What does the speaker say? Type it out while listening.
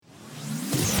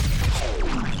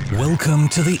Welcome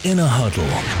to the Inner Huddle,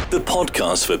 the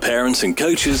podcast for parents and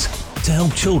coaches to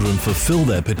help children fulfill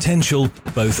their potential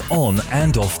both on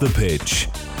and off the pitch.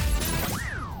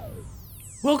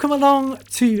 Welcome along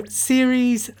to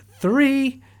Series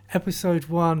 3, Episode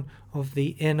 1 of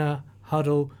the Inner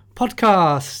Huddle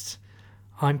podcast.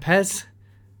 I'm Pez,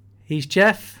 he's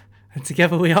Jeff, and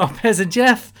together we are Pez and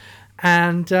Jeff.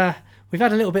 And we've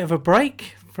had a little bit of a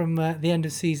break from the end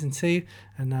of Season 2,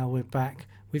 and now we're back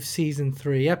with Season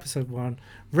 3, Episode 1.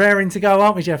 Raring to go,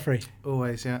 aren't we, Jeffrey?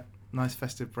 Always, yeah. Nice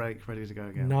festive break, ready to go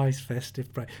again. Nice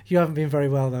festive break. You haven't been very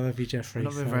well, though, have you, Jeffrey?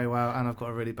 Not been very well, and I've got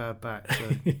a really bad back.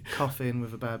 So coughing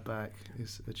with a bad back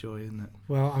is a joy, isn't it?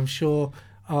 Well, I'm sure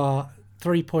our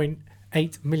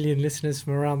 3.8 million listeners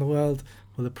from around the world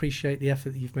will appreciate the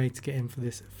effort that you've made to get in for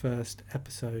this first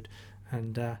episode.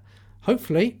 And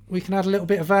hopefully we can add a little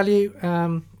bit of value,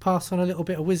 pass on a little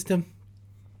bit of wisdom,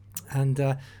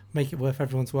 and make it worth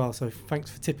everyone's while. So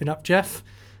thanks for tipping up, Jeff.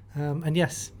 And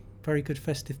yes, very good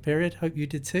festive period. Hope you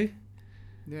did too.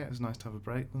 Yeah, it was nice to have a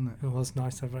break, wasn't it? It was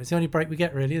nice to have a break. It's the only break we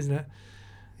get, really, isn't it?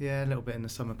 Yeah, a little bit in the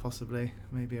summer possibly.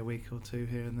 Maybe a week or two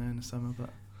here and there in the summer.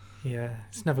 But yeah,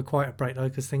 it's never quite a break, though,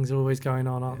 because things are always going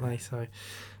on, aren't they? So,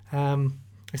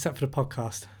 except for the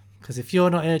podcast. Because if you're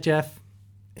not here, Jeff,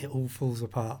 it all falls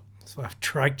apart. That's why I've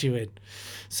dragged you in.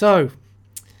 So,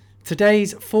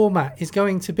 today's format is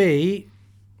going to be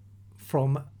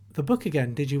from the book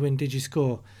again. Did you win? Did you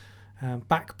score?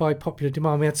 Back by popular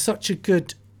demand. We had such a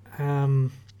good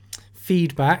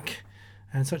feedback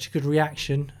and such a good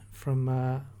reaction from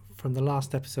the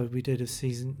last episode we did of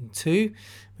Season 2,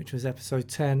 which was Episode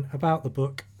 10, about the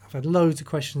book. I've had loads of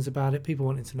questions about it. People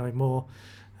wanting to know more.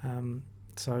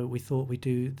 So we thought we'd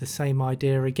do the same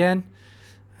idea again.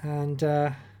 And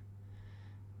that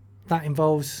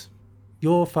involves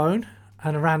your phone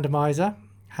and a randomizer.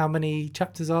 How many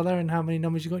chapters are there and how many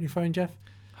numbers you got on your phone, Jeff?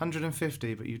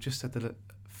 150, but you just said that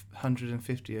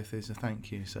 150th is a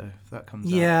thank you, so if that comes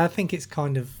out. Yeah, I think it's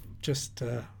kind of just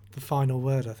the final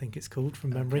word, I think it's called,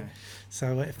 from memory. Okay.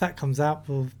 So if that comes out,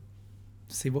 we'll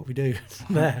see what we do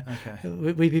from there. Okay.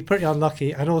 We'd be pretty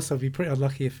unlucky, and also be pretty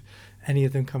unlucky if any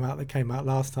of them come out that came out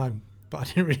last time. But I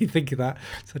didn't really think of that,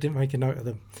 so I didn't make a note of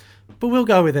them. But we'll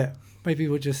go with it. Maybe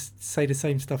we'll just say the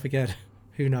same stuff again.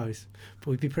 Who knows? But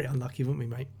we'd be pretty unlucky, wouldn't we,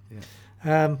 mate?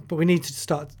 Yeah. But we need to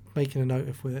start making a note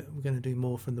if we're going to do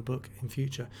more from the book in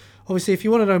future. Obviously, if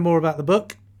you want to know more about the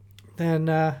book, then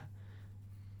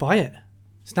buy it.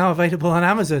 It's now available on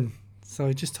Amazon.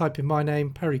 So just type in my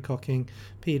name, Perry Cocking,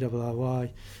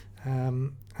 P-R-R-Y,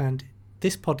 and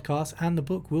this podcast and the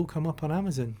book will come up on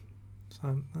Amazon.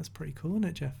 So that's pretty cool, isn't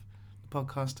it, Jeff?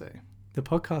 Podcast too. The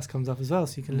podcast comes up as well,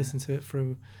 so you can listen to it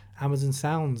through Amazon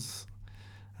Sounds.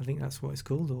 I think that's what it's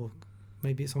called, or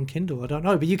maybe it's on Kindle, I don't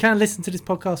know. But you can listen to this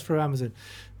podcast through Amazon,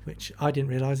 which I didn't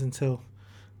realise until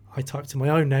I typed in my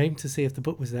own name to see if the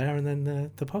book was there, and then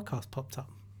the podcast popped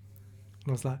up. And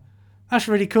I was like, that's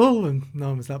really cool, and no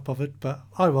one was that bothered, but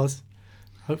I was.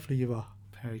 Hopefully you are.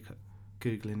 Perry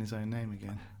Googling his own name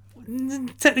again.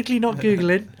 Technically not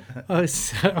Googling.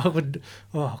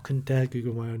 I couldn't dare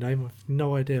Google my own name. I've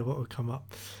no idea what would come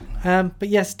up. But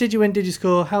yes, Did You Win, Did You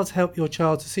Score? How to Help Your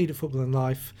Child Succeed at Football and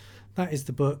Life. That is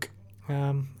the book.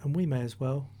 And we may as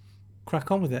well crack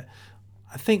on with it.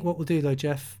 I think what we'll do, though,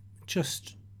 Jeff,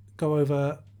 just go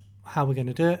over how we're going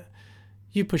to do it.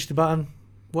 You push the button.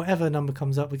 Whatever number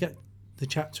comes up, we get the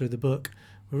chapter of the book.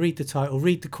 We read the title,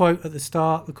 read the quote at the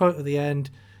start, the quote at the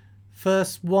end.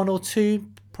 First one or two,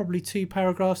 probably 2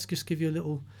 paragraphs, just give you a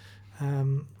little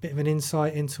bit of an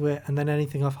insight into it, and then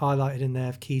anything I've highlighted in there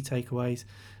of key takeaways,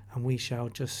 and we shall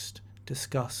just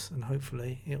discuss, and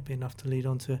hopefully it'll be enough to lead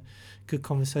on to good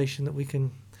conversation that we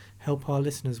can help our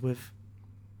listeners with.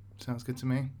 Sounds good to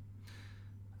me.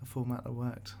 A format that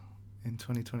worked in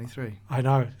 2023. I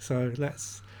know, so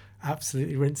let's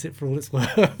absolutely rinse it for all it's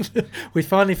worth. We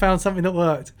finally found something that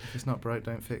worked. If it's not broke,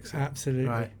 don't fix it. Absolutely.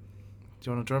 Right. Do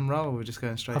you want a drum roll, or we're just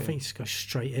going straight in? I think you just go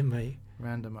straight in, mate.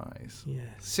 Randomise. Yeah.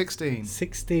 16.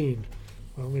 16.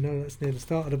 Well, we know that's near the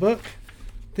start of the book.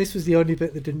 This was the only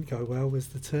bit that didn't go well, was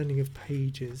the turning of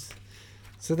pages.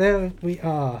 So there we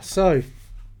are. So,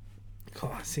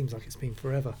 God, it seems like it's been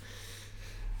forever.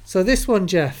 So this one,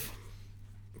 Jeff,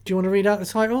 do you want to read out the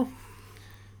title?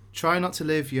 Try not to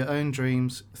live your own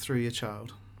dreams through your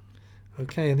child.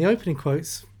 Okay, and the opening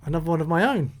quote's another one of my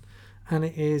own. And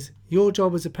it is, your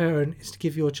job as a parent is to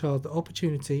give your child the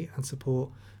opportunity and support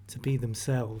to be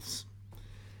themselves.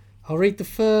 I'll read the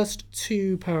first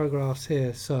 2 paragraphs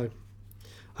here. So,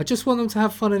 I just want them to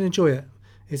have fun and enjoy it.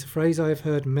 It's a phrase I have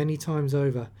heard many times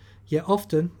over. Yet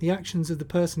often, the actions of the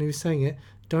person who's saying it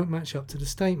don't match up to the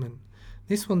statement.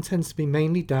 This one tends to be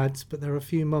mainly dads, but there are a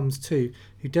few mums too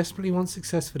who desperately want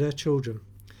success for their children.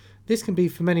 This can be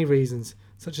for many reasons,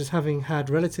 such as having had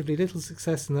relatively little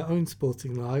success in their own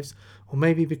sporting lives, or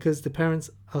maybe because the parents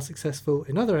are successful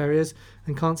in other areas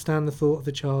and can't stand the thought of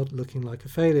the child looking like a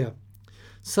failure.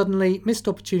 Suddenly, missed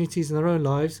opportunities in their own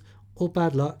lives, or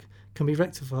bad luck, can be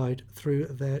rectified through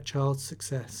their child's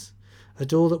success. A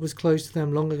door that was closed to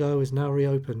them long ago is now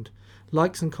reopened.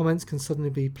 Likes and comments can suddenly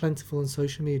be plentiful on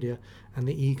social media, and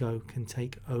the ego can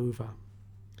take over.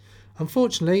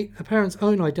 Unfortunately, a parent's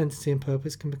own identity and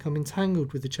purpose can become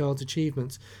entangled with the child's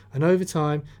achievements, and over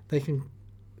time they can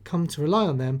come to rely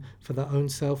on them for their own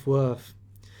self-worth.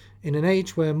 In an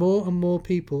age where more and more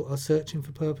people are searching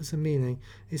for purpose and meaning,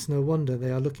 it's no wonder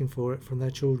they are looking for it from their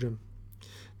children.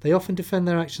 They often defend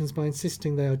their actions by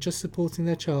insisting they are just supporting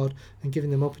their child and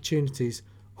giving them opportunities,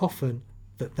 often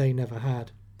that they never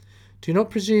had. Do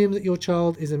not presume that your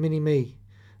child is a mini-me.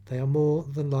 They are more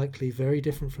than likely very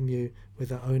different from you with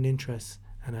their own interests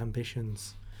and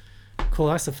ambitions. Cool,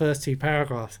 that's the first 2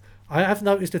 paragraphs. I have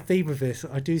noticed a theme of this.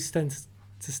 I do tend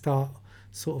to start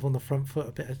sort of on the front foot,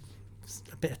 a bit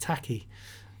attacky,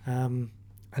 and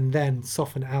then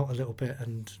soften out a little bit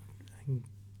and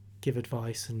give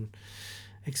advice and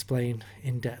explain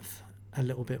in depth a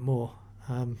little bit more.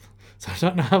 So I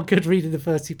don't know how good reading the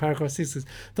first 2 paragraphs is.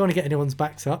 Don't want to get anyone's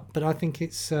backs up, but I think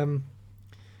it's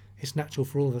natural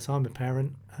for all of us. I'm a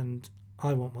parent and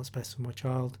I want what's best for my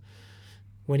child.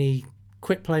 When he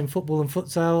quit playing football and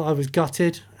futsal, I was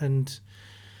gutted, and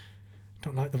I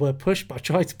don't like the word push, but I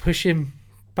tried to push him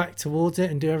back towards it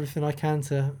and do everything I can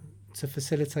to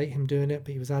facilitate him doing it,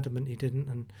 but he was adamant he didn't.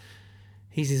 And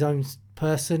he's his own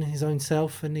person, his own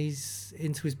self, and he's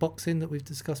into his boxing that we've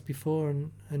discussed before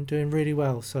and doing really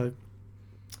well. So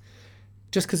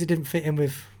just because it didn't fit in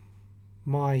with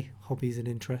my hobbies and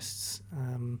interests,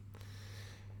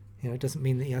 it doesn't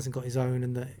mean that he hasn't got his own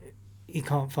and that he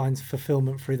can't find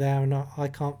fulfillment through there, and I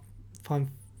can't find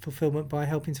fulfillment by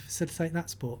helping to facilitate that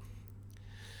sport.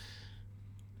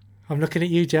 I'm looking at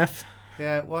you, Jeff.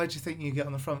 Yeah, why do you think you get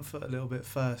on the front foot a little bit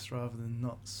first rather than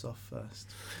not soft first?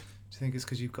 Do you think it's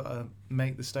because you've got to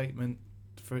make the statement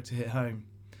for it to hit home?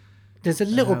 There's a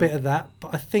little bit of that,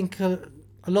 but I think a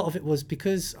lot of it was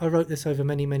because I wrote this over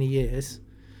many, many years.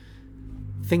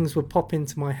 Things would pop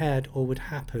into my head or would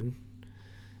happen.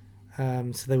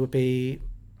 So there would be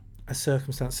a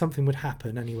circumstance, something would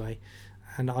happen anyway,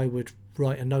 and I would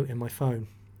write a note in my phone.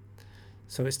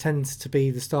 So it tends to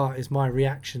be the start is my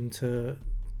reaction to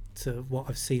what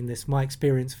I've seen, my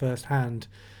experience firsthand,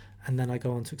 and then I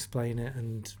go on to explain it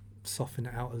and soften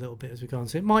it out a little bit as we go on.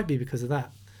 So it might be because of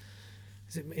that.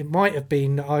 It might have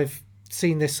been that I've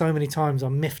seen this so many times,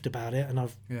 I'm miffed about it, and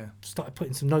I've started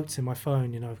putting some notes in my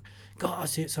phone, God, I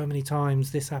see it so many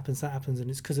times, this happens, that happens, and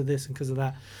it's because of this and because of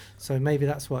that. So maybe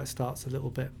that's why it starts a little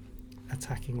bit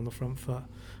attacking on the front foot.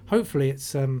 Hopefully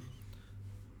it's a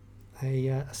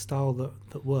style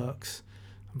that works,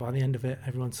 and by the end of it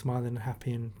everyone's smiling and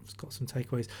happy and has got some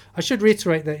takeaways. I should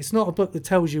reiterate that it's not a book that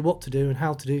tells you what to do and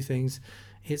how to do things.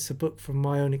 It's a book from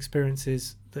my own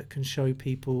experiences that can show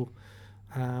people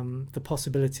the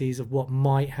possibilities of what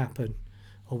might happen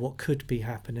or what could be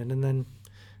happening, and then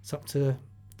it's up to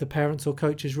the parents or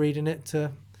coaches reading it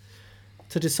to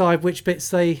decide which bits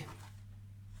they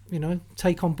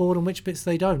take on board and which bits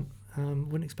they don't.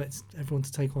 Wouldn't expect everyone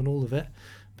to take on all of it,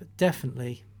 but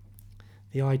definitely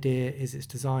the idea is it's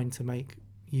designed to make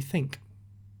you think.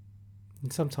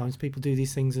 And sometimes people do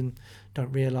these things and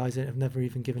don't realise it, have never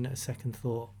even given it a second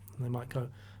thought, and they might go,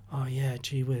 oh yeah,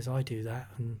 gee whiz, I do that,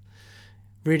 and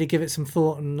really give it some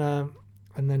thought,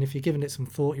 and then if you're giving it some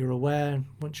thought, you're aware, and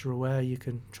once you're aware you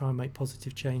can try and make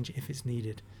positive change if it's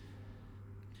needed.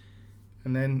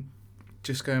 And then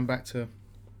just going back to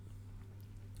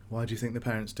why do you think the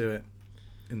parents do it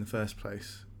in the first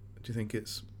place? Do you think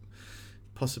it's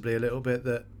possibly a little bit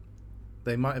that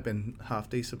they might have been half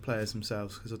decent players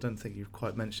themselves? Because I don't think you've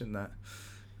quite mentioned that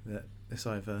it's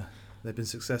either they've been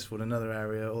successful in another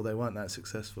area or they weren't that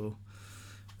successful.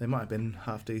 They might have been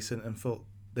half decent and thought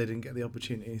they didn't get the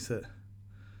opportunities that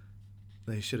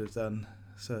they should have done.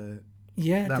 So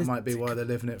that might be why they're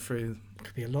living it through.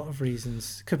 Could be a lot of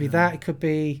reasons. It could be that. It could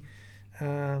be,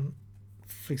 for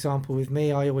example, with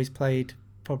me, I always played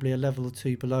probably a level or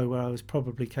two below where I was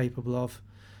probably capable of.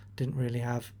 Didn't really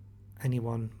have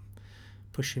anyone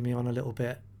pushing me on a little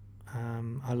bit.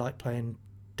 I like playing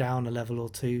down a level or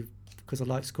two because I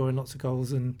like scoring lots of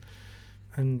goals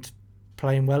and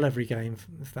playing well every game,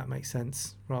 if that makes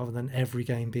sense, rather than every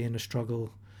game being a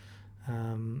struggle.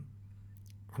 And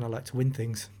I like to win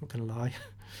things, not going to lie.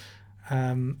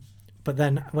 But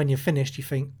then when you're finished, you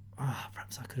think,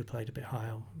 perhaps I could have played a bit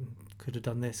higher, could have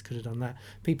done this, could have done that.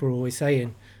 People are always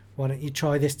saying, why don't you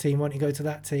try this team, why don't you go to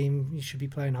that team, you should be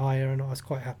playing higher. And I was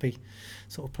quite happy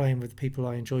sort of playing with the people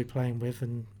I enjoy playing with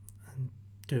and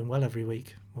doing well every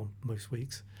week, well, most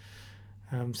weeks.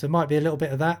 So it might be a little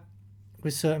bit of that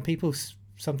with certain people.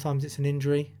 Sometimes it's an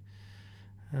injury.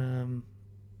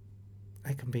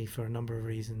 It can be for a number of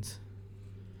reasons.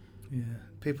 Yeah,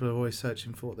 people are always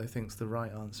searching for what they think's the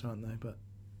right answer, aren't they? But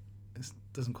it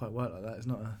doesn't quite work like that. It's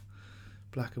not a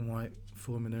black and white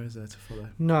formula, is there, to follow?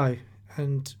 No,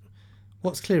 and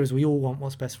what's clear is we all want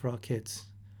what's best for our kids.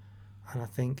 And I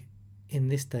think in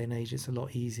this day and age, it's a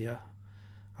lot easier.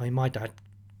 I mean, my dad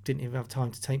didn't even have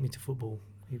time to take me to football.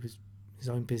 He was his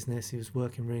own business. He was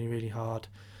working really, really hard.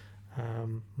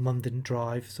 Mum didn't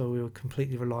drive, so we were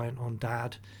completely reliant on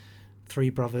Dad. 3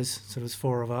 brothers, so there's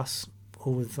 4 of us,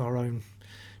 all with our own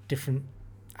different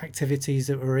activities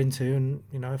that we're into. And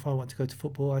you know, if I want to go to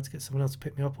football, I had to get someone else to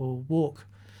pick me up or walk.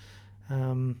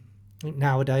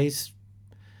 Nowadays,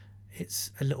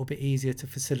 it's a little bit easier to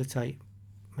facilitate.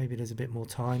 Maybe there's a bit more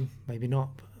time, maybe not.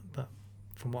 But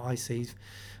from what I see,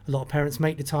 a lot of parents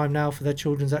make the time now for their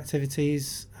children's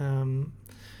activities.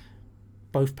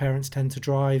 Both parents tend to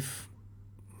drive.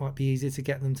 Might be easier to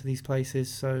get them to these places.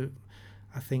 So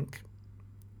I think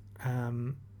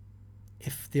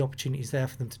if the opportunity is there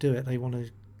for them to do it, they want to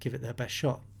give it their best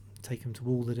shot. Take them to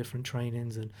all the different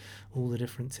trainings and all the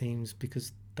different teams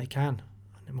because they can.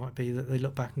 And it might be that they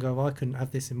look back and go, well, I couldn't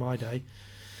have this in my day.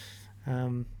 So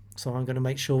I'm going to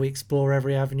make sure we explore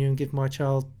every avenue and give my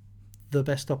child the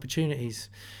best opportunities.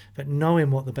 But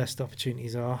knowing what the best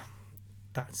opportunities are,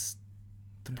 that's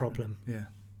the problem. Yeah.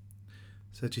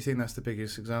 So do you think that's the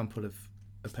biggest example of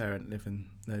a parent living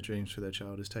their dreams for their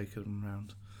child, is taking them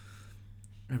around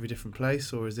every different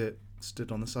place, or is it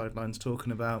stood on the sidelines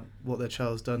talking about what their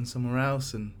child's done somewhere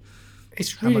else and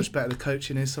it's really, how much better the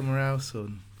coaching is somewhere else, or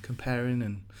comparing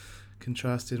and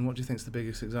contrasting? What do you think is the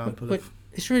biggest example of?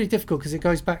 It's really difficult because it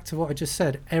goes back to what I just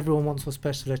said. Everyone wants what's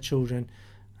best for their children,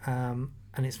 and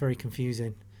it's very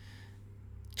confusing.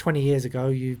 20 years ago,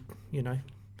 you know,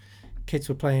 kids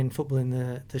were playing football in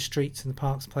the streets and the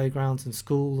parks, playgrounds and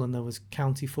school, and there was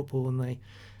county football, and they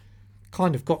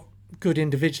kind of got good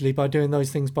individually by doing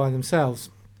those things by themselves.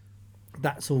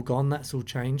 That's all gone, that's all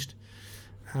changed.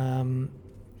 And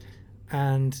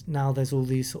now there's all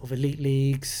these sort of elite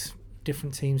leagues,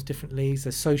 different teams, different leagues.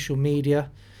 There's social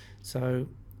media. So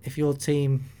if your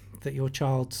team that your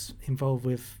child's involved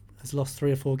with has lost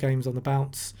 3 or 4 games on the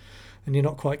bounce and you're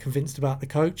not quite convinced about the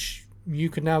coach, you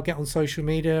can now get on social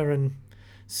media and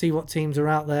see what teams are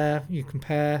out there. You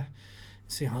compare,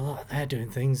 see, oh, they're doing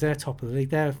things, they're top of the league,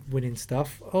 they're winning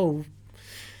stuff. Oh,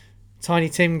 Tiny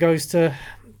Tim goes to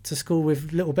school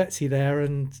with little Betsy there,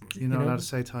 and you're not allowed to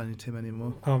say Tiny Tim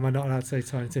anymore. Oh, am I not allowed to say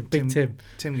Tiny Tim? Big Tim.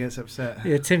 Tim gets upset.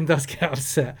 Yeah, Tim does get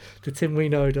upset. The Tim we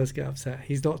know does get upset.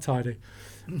 He's not tiny.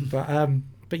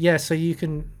 But yeah, so you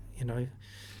can, you know,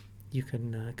 you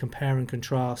can compare and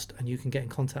contrast, and you can get in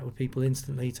contact with people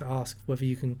instantly to ask whether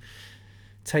you can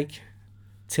take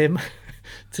Tim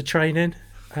to training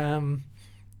and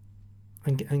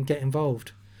get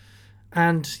involved.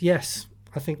 And yes,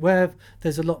 I think where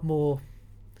there's a lot more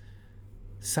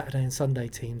Saturday and Sunday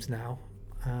teams now,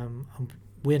 and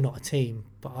we're not a team,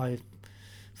 but I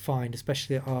find,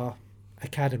 especially at our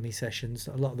academy sessions,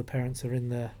 a lot of the parents are in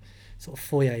the sort of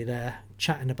foyer there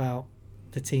chatting about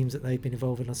the teams that they've been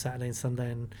involved in on Saturday and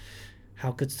Sunday and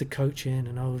how good's the coaching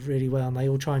and really well, and they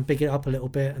all try and big it up a little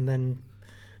bit, and then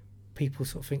people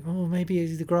sort of think, oh, maybe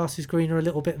the grass is greener a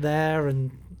little bit there,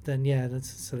 and then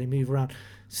so they move around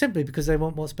simply because they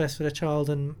want what's best for their child,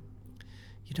 and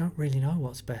you don't really know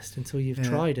what's best until you've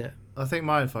tried it. I think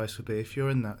my advice would be, if you're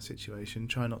in that situation,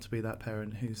 try not to be that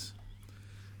parent who's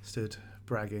stood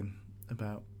bragging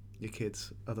about your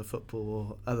kids' other football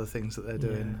or other things that they're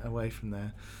doing away from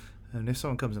there. And if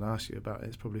someone comes and asks you about it,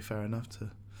 it's probably fair enough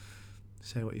to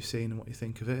say what you've seen and what you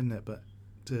think of it, isn't it? But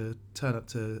to turn up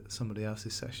to somebody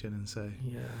else's session and say,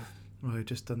 well, I've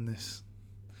just done this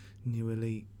new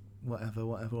elite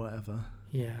whatever.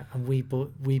 Yeah, and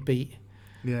we beat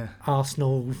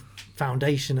Arsenal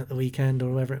Foundation at the weekend, or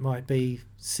whatever it might be,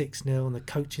 6-0, and the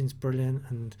coaching's brilliant,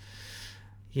 and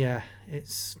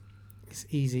it's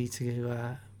easy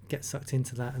to get sucked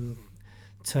into that and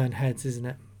turn heads, isn't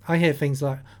it? I hear things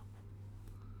like,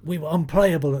 we were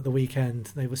unplayable at the weekend,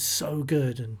 they were so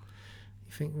good, and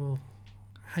you think, well,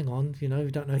 hang on, you know, we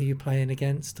don't know who you're playing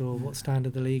against, or what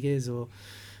standard the league is, or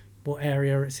what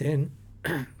area it's in.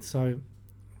 So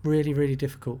really, really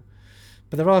difficult.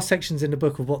 But there are sections in the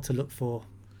book of what to look for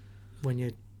when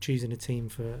you're choosing a team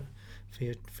for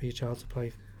your child to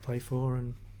play for,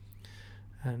 and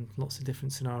and lots of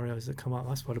different scenarios that come up.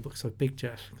 That's why the book's so big,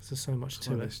 Jeff, because there's so much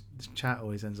to it. This chat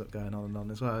always ends up going on and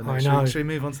on as well. I know. Should we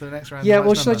move on to the next round? Yeah,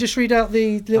 well, should I just read out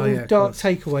the little dark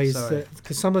takeaways?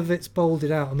 Because some of it's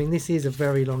bolded out. I mean, this is a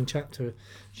very long chapter.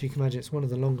 As you can imagine, it's one of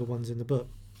the longer ones in the book.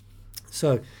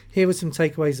 So here were some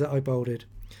takeaways that I bolded.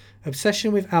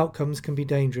 Obsession with outcomes can be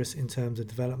dangerous in terms of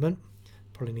development.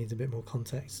 Probably needs a bit more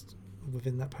context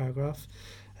within that paragraph.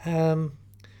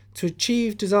 To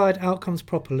achieve desired outcomes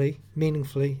properly,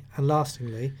 meaningfully and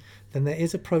lastingly, then there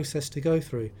is a process to go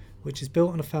through, which is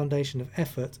built on a foundation of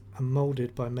effort and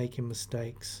moulded by making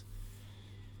mistakes.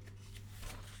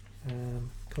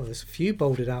 There's a few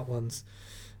bolded out ones.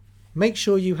 Make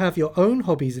sure you have your own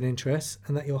hobbies and interests,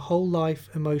 and that your whole life,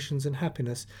 emotions and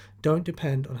happiness don't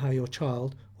depend on how your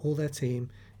child or their team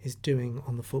is doing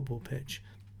on the football pitch.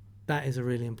 That is a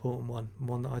really important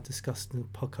one that I discussed in the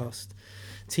podcast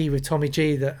Tea with Tommy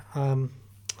G that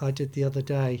I did the other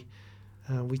day.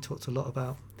 We talked a lot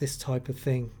about this type of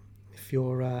thing. If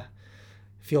your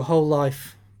whole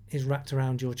life is wrapped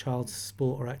around your child's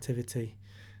sport or activity,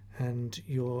 and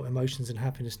your emotions and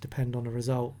happiness depend on a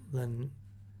result, then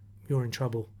you're in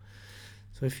trouble.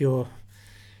 So if your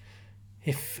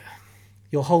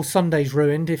whole Sunday's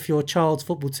ruined, if your child's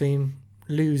football team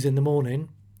lose in the morning,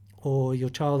 or your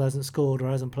child hasn't scored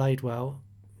or hasn't played well,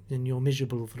 and you're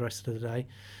miserable for the rest of the day,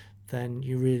 then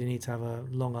you really need to have a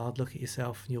long, hard look at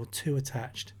yourself. You're too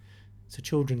attached. It's a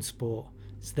children's sport.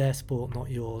 It's their sport,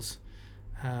 not yours.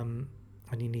 And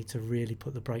you need to really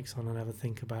put the brakes on and have a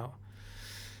think about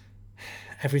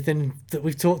everything that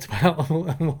we've talked about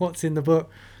and what's in the book.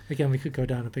 Again, we could go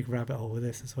down a big rabbit hole with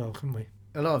this as well, couldn't we?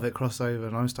 A lot of it crossed over,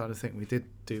 and I'm starting to think we did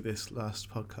do this last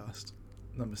podcast,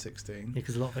 number 16. Yeah,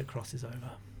 because a lot of it crosses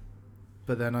over.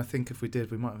 But then I think if we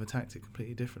did, we might have attacked it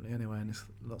completely differently anyway, and there's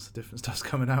lots of different stuff's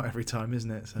coming out every time,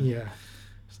 isn't it? So yeah.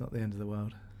 It's not the end of the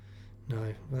world.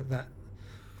 No, but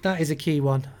that is a key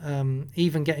one.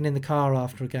 Even getting in the car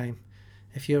after a game,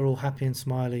 if you're all happy and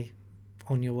smiley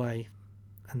on your way,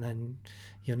 and then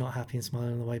you're not happy and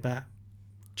smiling on the way back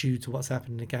due to what's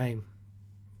happened in the game,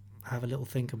 have a little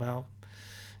think about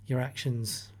your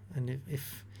actions. And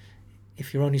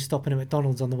if you're only stopping at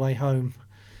McDonald's on the way home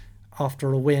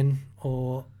after a win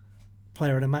or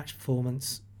player in a match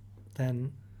performance,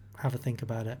 then have a think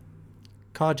about it.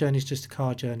 Car journey is just a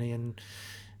car journey, and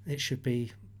it should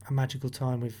be a magical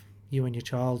time with you and your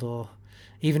child. Or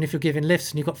even if you're giving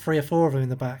lifts and you've got 3 or 4 of them in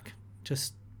the back,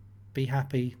 just be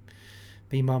happy,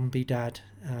 be mum, be dad.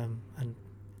 And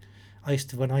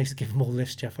when I used to give them all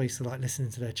lifts, Jeff, I used to like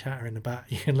listening to their chatter in the back.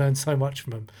 You can learn so much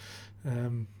from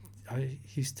them. I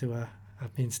used to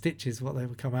have me in stitches what they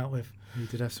would come out with. You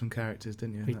did have some characters,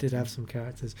 didn't you? We did have some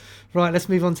characters. Right, let's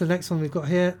move on to the next one we've got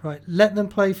here. Right, let them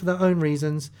play for their own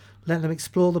reasons. Let them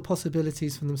explore the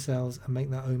possibilities for themselves and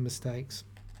make their own mistakes.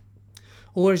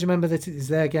 Always remember that it is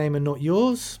their game and not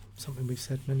yours. Something we've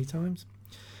said many times.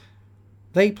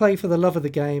 They play for the love of the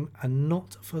game and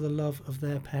not for the love of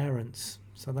their parents.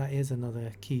 So that is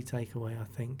another key takeaway, I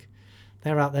think.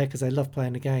 They're out there because they love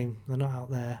playing the game. They're not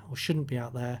out there, or shouldn't be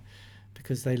out there,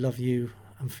 because they love you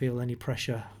and feel any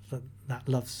pressure that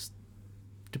love's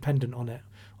dependent on it,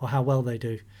 or how well they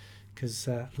do, because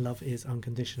love is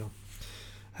unconditional.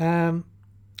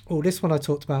 This one I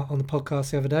talked about on the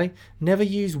podcast the other day. Never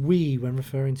use we when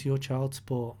referring to your child's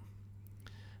sport.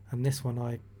 And this one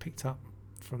I picked up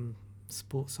from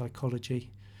sports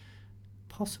psychology,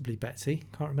 possibly Betsy,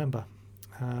 can't remember.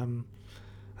 And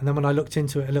then when I looked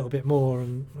into it a little bit more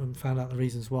and found out the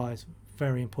reasons why, it's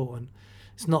very important.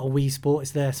 It's not a we sport,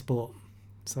 it's their sport.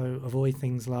 So avoid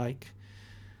things like,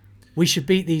 we should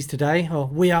beat these today, or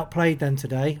we outplayed them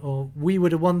today, or we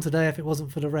would have won today if it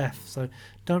wasn't for the ref. So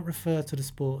don't refer to the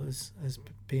sport as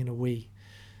being a we.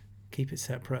 Keep it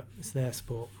separate. It's their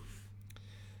sport.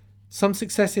 Some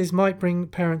successes might bring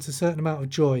parents a certain amount of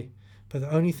joy, but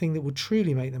the only thing that will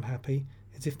truly make them happy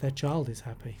is if their child is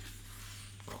happy.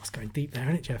 Oh, it's going deep there,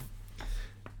 isn't it, Jeff?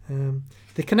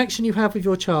 The connection you have with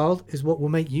your child is what will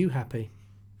make you happy.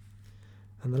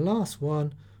 And the last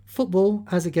one, football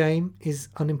as a game is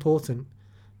unimportant,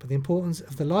 but the importance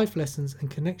of the life lessons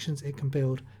and connections it can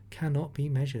build cannot be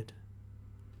measured.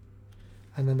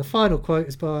 And then the final quote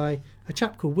is by a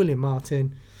chap called William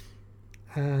Martin,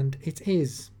 and it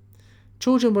is,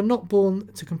 children were not born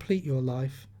to complete your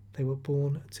life, they were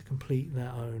born to complete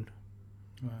their own.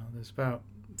 Well, there's about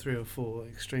 3 or 4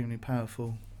 extremely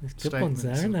powerful statements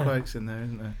and quotes in there,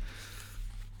 isn't there?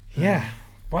 Yeah.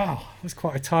 Wow, it was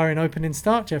quite a tiring opening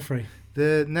start, Jeffrey.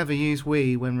 The never use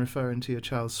we when referring to your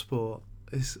child's sport,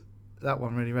 that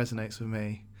one really resonates with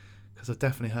me, because I've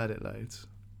definitely heard it loads.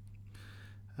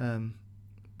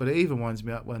 But it even winds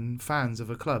me up when fans of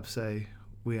a club say,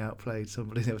 we outplayed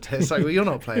somebody the other day. It's like, well, you're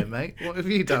not playing, mate. What have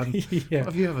you done? Yeah. What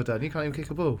have you ever done? You can't even kick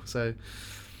a ball. So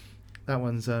that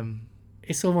one's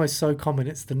It's almost so common.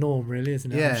 It's the norm, really,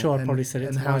 isn't it? yeah. I'm sure I and, probably said it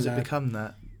and to how my has it lad. become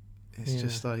that? It's Yeah.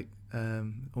 just like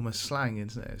almost slang,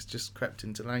 isn't it? It's just crept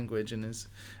into language and is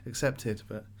accepted,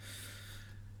 but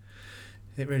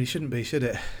it really shouldn't be, should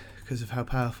it? Because of how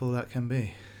powerful that can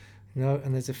be. No,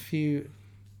 and there's a few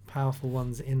powerful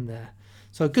ones in there.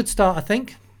 So a good start, I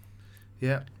think.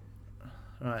 Yeah.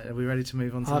 Right, are we ready to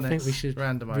move on to I the think next we should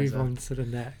randomizer? move on to the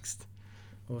next.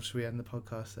 Or should we end the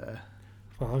podcast there?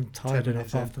 Well, I'm tired 10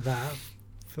 enough minutes in. after that.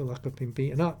 I feel like I've been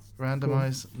beaten up.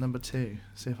 Randomise number 2.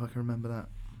 See if I can remember that.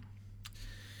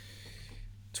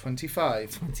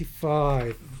 25.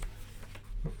 25.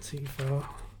 Not too far.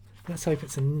 Let's hope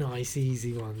it's a nice,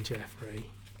 easy one, Jeffrey.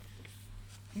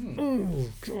 Oh,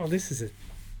 God, this is a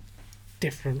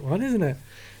different one, isn't it?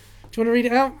 Do you want to read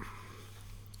it out?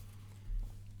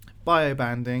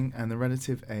 Biobanding and the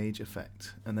relative age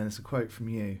effect. And then it's a quote from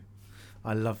you.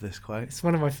 I love this quote. It's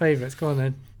one of my favourites. Go on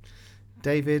then.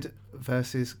 David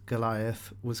versus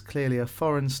Goliath was clearly a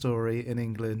foreign story in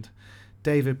England.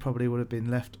 David probably would have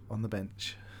been left on the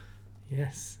bench.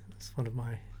 Yes, it's one of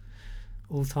my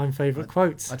all-time favourite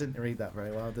quotes. I didn't read that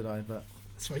very well, did I? But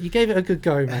That's right. You gave it a good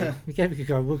go, mate. You gave it a good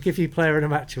go. We'll give you Player of the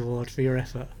Match award for your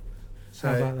effort. so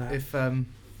How about that?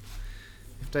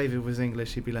 if David was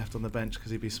English, he'd be left on the bench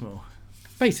because he'd be small.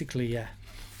 Basically, yeah.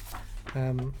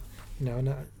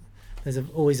 No, there's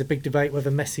always a big debate whether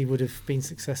Messi would have been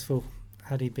successful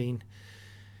had he been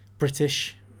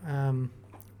British.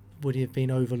 Would he have been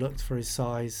overlooked for his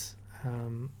size,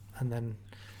 and then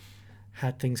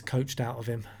had things coached out of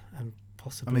him and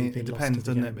possibly I mean, been it lost depends, to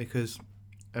the doesn't it? game? Because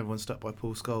everyone's stuck by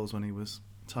Paul Scholes when he was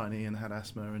tiny and had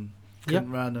asthma and couldn't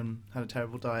run and had a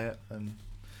terrible diet and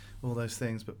all those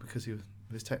things. But because with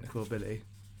his technical ability,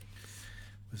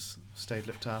 stayed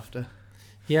looked after.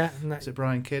 Yeah, and Is it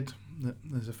Brian Kidd?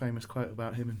 There's a famous quote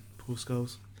about him and Paul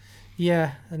Scholes.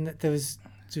 yeah, and there was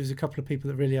a couple of people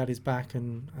that really had his back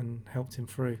and helped him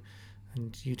through,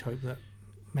 and you'd hope that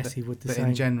Messi would the But same.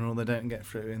 in general, they don't get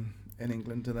through in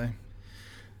England, do they?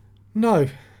 No,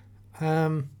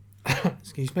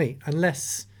 excuse me,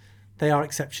 unless they are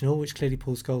exceptional, which clearly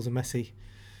Paul Scholes and Messi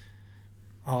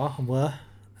are and were.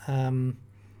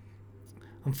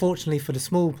 Unfortunately for the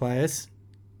small players,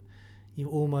 you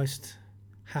almost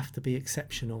have to be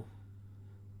exceptional,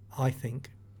 I think,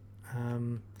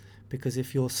 because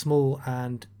if you're small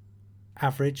and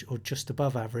average or just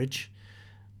above average,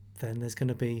 then there's going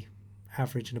to be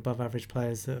average and above average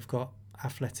players that have got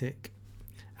athletic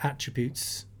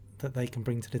attributes that they can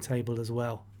bring to the table as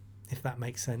well, if that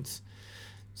makes sense.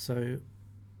 So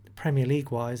Premier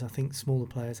League wise, I think smaller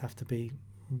players have to be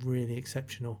really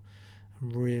exceptional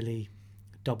and really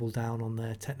double down on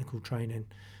their technical training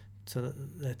so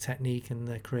that their technique and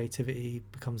their creativity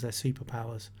becomes their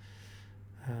superpowers.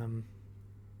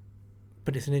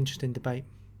 But it's an interesting debate.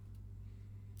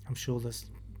 I'm sure there's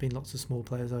been lots of small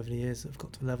players over the years that have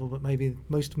got to the level, but maybe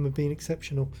most of them have been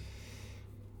exceptional.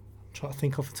 I'm trying to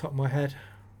think off the top of my head.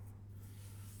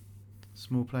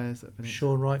 Small players that have been...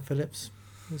 Sean Wright Phillips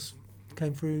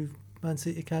came through Man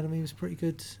City Academy, was pretty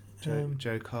good.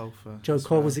 Joe Cole for... Joe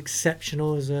Cole was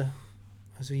exceptional as a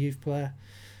youth player.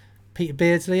 Peter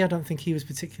Beardsley, I don't think he was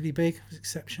particularly big, was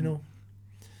exceptional.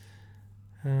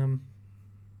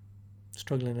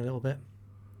 Struggling a little bit.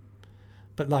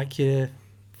 But like your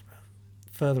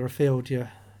further afield, your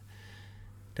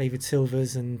David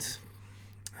Silvers and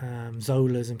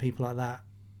Zolas and people like that,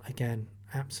 again,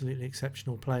 absolutely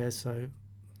exceptional players, so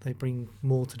they bring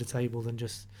more to the table than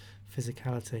just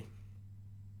physicality.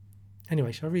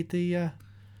 Anyway, shall I read the...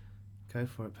 Go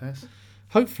for it, Pez.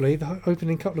 Hopefully, the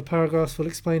opening couple of paragraphs will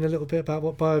explain a little bit about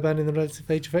what biobanding and the relative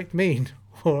age effect mean.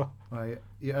 Or Well,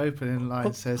 your opening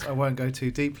line says, I won't go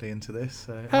too deeply into this.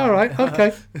 So all right,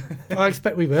 okay. I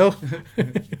expect we will.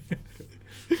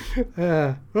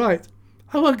 Right.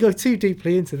 I won't go too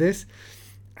deeply into this,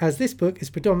 as this book is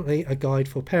predominantly a guide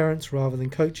for parents rather than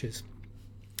coaches.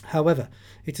 However,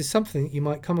 it is something that you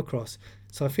might come across,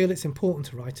 so I feel it's important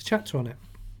to write a chapter on it.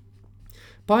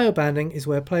 Biobanding is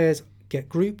where players get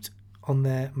grouped on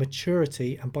their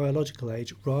maturity and biological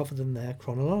age rather than their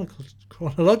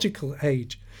chronological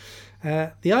age.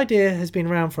 The idea has been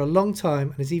around for a long time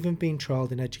and has even been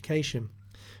trialled in education.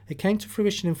 It came to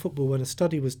fruition in football when a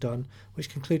study was done which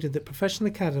concluded that professional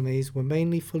academies were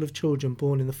mainly full of children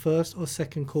born in the first or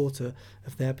second quarter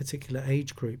of their particular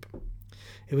age group.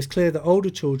 It was clear that older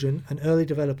children and early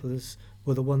developers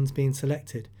were the ones being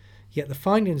selected, yet the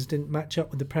findings didn't match up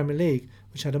with the Premier League,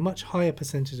 which had a much higher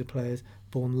percentage of players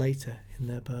born later in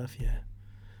their birth year.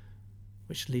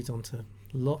 Which leads on to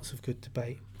Lots of good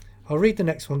debate. I'll read the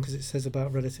next one because it says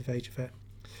about relative age effect.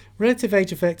 Relative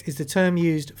age effect is the term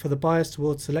used for the bias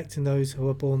towards selecting those who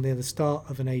are born near the start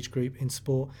of an age group in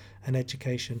sport and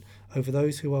education over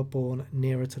those who are born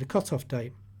nearer to the cut-off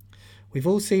date. We've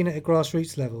all seen it at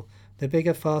grassroots level. The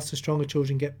bigger, faster, stronger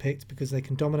children get picked because they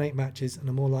can dominate matches and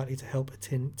are more likely to help a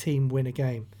team win a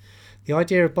game. The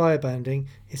idea of biobanding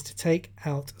is to take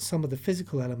out some of the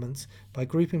physical elements by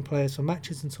grouping players for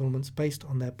matches and tournaments based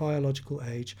on their biological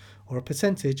age or a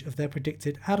percentage of their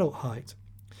predicted adult height.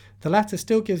 The latter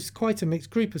still gives quite a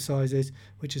mixed group of sizes,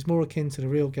 which is more akin to the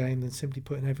real game than simply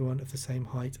putting everyone of the same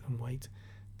height and weight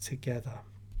together.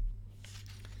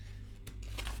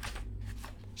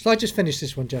 Shall I just finish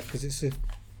this one, Jeff, because it's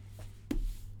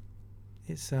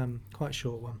quite a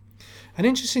short one. An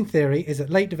interesting theory is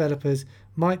that late developers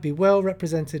might be well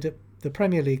represented at the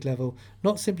Premier League level,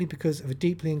 not simply because of a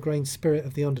deeply ingrained spirit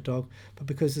of the underdog, but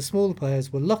because the smaller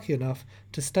players were lucky enough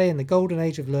to stay in the golden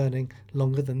age of learning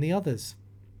longer than the others.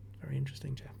 Very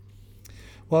interesting, Jeff.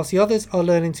 Whilst the others are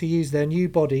learning to use their new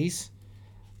bodies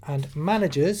and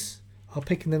managers are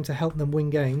picking them to help them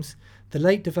win games, the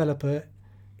late developer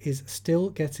is still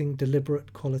getting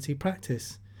deliberate quality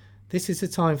practice. This is the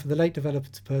time for the late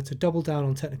developer to double down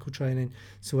on technical training,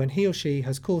 so when he or she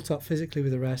has caught up physically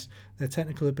with the rest, their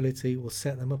technical ability will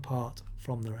set them apart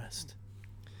from the rest.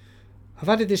 I've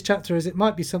added this chapter as it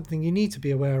might be something you need to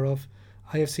be aware of.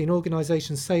 I have seen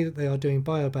organisations say that they are doing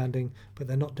biobanding, but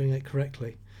they're not doing it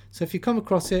correctly. So if you come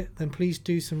across it, then please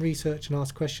do some research and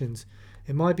ask questions.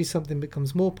 It might be something that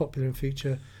becomes more popular in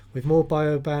future, with more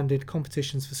biobanded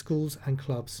competitions for schools and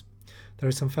clubs. There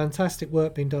is some fantastic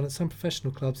work being done at some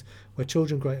professional clubs where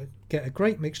children get a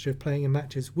great mixture of playing in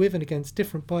matches with and against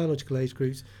different biological age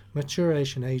groups,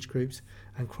 maturation age groups,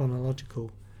 and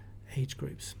chronological age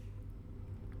groups.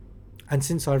 And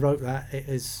since I wrote that, it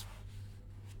has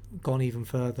gone even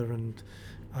further, and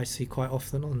I see quite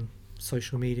often on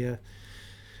social media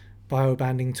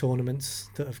biobanding tournaments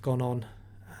that have gone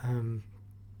on,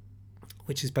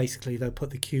 which is basically they'll put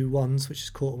the Q1s, which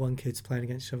is quarter one kids playing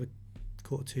against each other,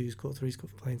 quarter twos, quarter threes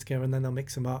playing together, and then they'll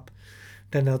mix them up.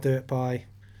 Then they'll do it by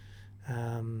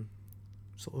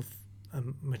sort of a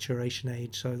maturation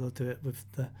age, so they'll do it with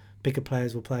the bigger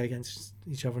players will play against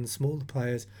each other and the smaller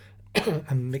players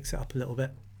and mix it up a little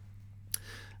bit.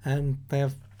 And they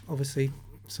have obviously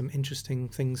some interesting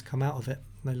things come out of it.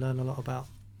 They learn a lot about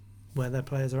where their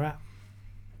players are at,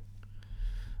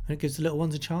 and it gives the little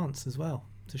ones a chance as well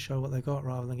to show what they got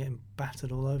rather than getting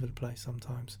battered all over the place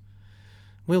sometimes.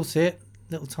 We'll see it.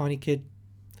 Little tiny kid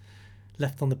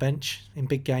left on the bench in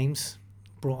big games,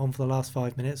 brought on for the last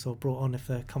 5 minutes, or brought on if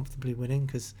they're comfortably winning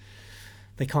because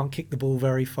they can't kick the ball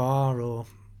very far or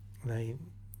they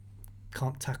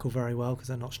can't tackle very well because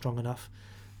they're not strong enough.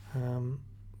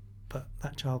 But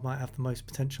that child might have the most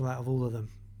potential out of all of them.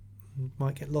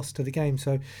 Might get lost to the game.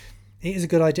 So it is a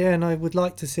good idea, and I would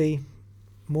like to see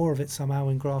more of it somehow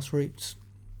in grassroots.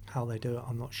 How they do it,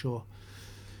 I'm not sure.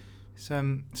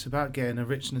 It's about getting a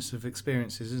richness of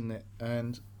experiences, isn't it?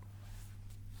 And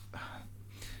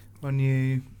when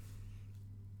you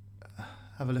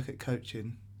have a look at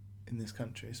coaching in this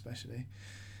country especially,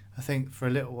 I think for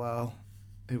a little while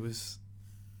it was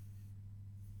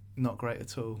not great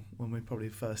at all when we probably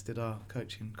first did our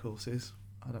coaching courses.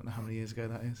 I don't know how many years ago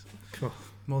that is. Cool.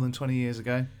 More than 20 years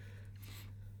ago.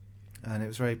 And it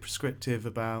was very prescriptive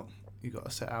about you've got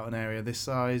to set out an area this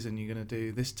size and you're going to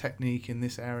do this technique in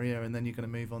this area and then you're going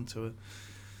to move on to a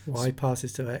Y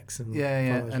passes to X and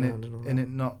and it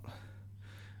not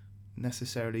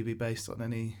necessarily be based on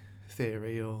any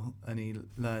theory or any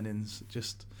learnings,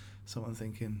 just someone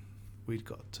thinking we've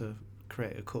got to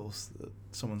create a course that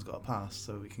someone's got to pass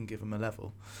so we can give them a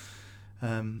level.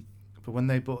 But when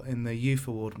they brought in the youth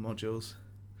award modules,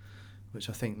 which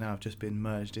I think now have just been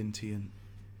merged into your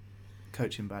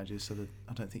coaching badges so that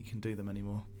I don't think you can do them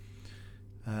anymore.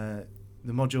 The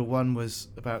module 1 was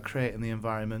about creating the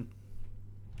environment.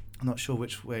 I'm not sure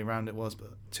which way around it was, but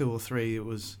 2 or 3 it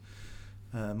was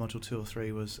module 2 or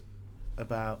 3 was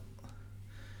about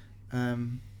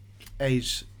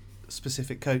age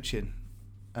specific coaching,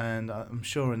 and I'm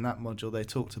sure in that module they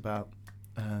talked about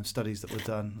studies that were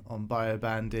done on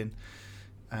biobanding,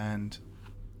 and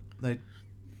they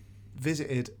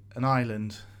visited an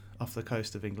island off the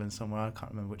coast of England somewhere, I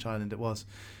can't remember which island it was,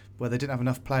 where they didn't have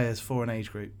enough players for an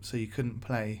age group, so you couldn't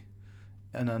play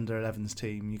an under 11s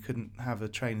team, you couldn't have a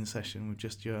training session with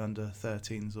just your under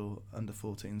 13s or under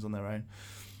 14s on their own,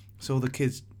 so all the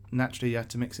kids naturally had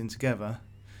to mix in together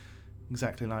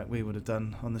exactly like we would have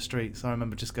done on the streets. I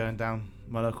remember just going down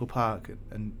my local park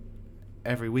and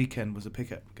every weekend was a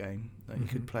pickup game that you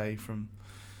could play from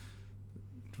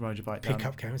ride your bike down.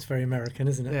 Pickup game. It's very American,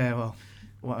 isn't it? Yeah, well,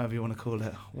 whatever you want to call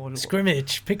it.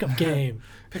 Scrimmage, pickup game.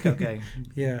 Pickup game.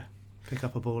 Yeah. Pick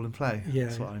up a ball and play. Yeah.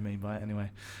 That's what I mean by it anyway.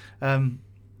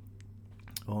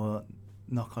 Or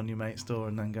knock on your mate's door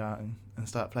and then go out and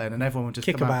start playing, and everyone would just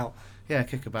come out. Yeah,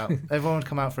 kickabout. Everyone would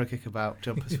come out for a kickabout,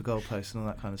 jumpers for goalposts and all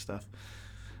that kind of stuff.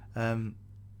 And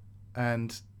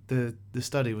the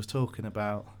study was talking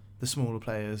about the smaller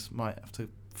players might have to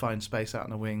find space out on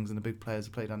the wings, and the big players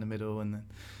play down the middle, and then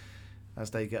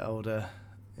as they get older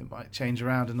it might change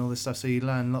around and all this stuff. So you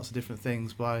learn lots of different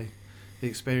things by the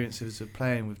experiences of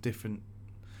playing with different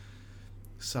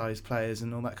size players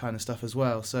and all that kind of stuff as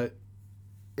well. So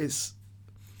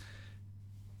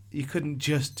you couldn't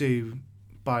just do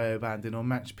bio-banding or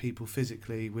match people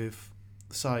physically with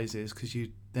sizes, because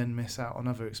you then miss out on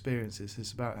other experiences.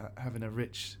 It's about having a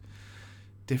rich,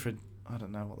 different, I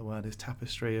don't know what the word is,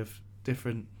 tapestry of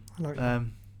different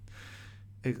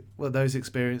those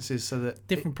experiences, so that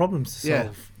different problems to solve.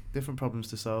 Yeah, different problems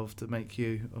to solve to make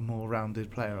you a more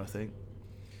rounded player, I think.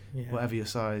 Yeah. Whatever your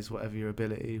size, whatever your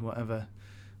ability,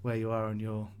 where you are on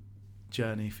your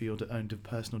journey for your own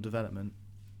personal development.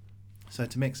 So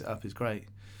to mix it up is great,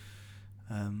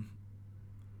 and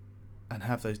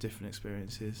have those different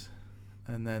experiences.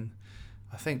 And then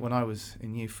I think when I was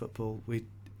in youth football,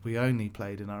 we only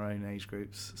played in our own age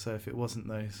groups. So if it wasn't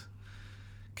those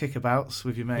kickabouts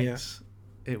with your mates,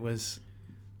 it was,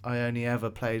 I only ever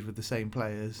played with the same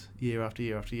players year after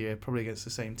year after year, probably against the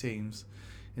same teams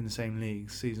in the same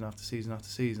leagues, season after season after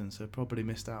season. So probably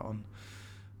missed out on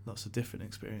lots of different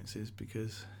experiences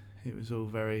because it was all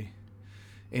very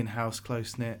in-house,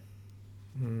 close-knit,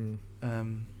 and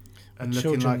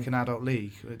looking like an adult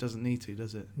league. It doesn't need to,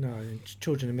 does it? No, and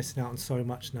children are missing out on so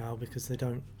much now because they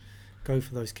don't go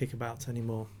for those kickabouts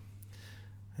anymore.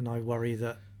 And I worry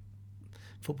that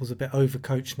football's a bit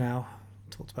overcoached now. I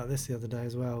talked about this the other day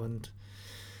as well, and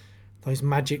those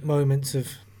magic moments of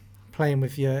playing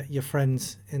with your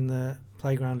friends in the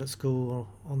playground at school or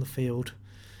on the field,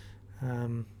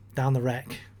 down the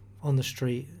rec, on the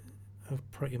street, are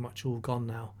pretty much all gone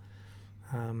now.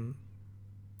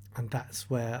 And that's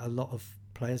where a lot of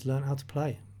players learn how to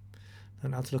play,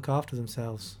 learn how to look after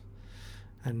themselves.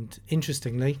 And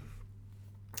interestingly,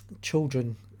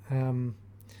 children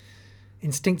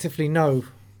instinctively know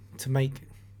to make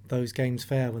those games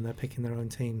fair when they're picking their own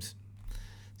teams.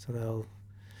 So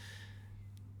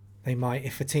they might,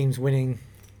 if a team's winning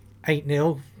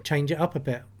 8-0, change it up a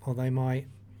bit, or they might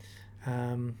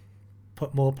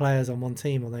put more players on one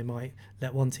team, or they might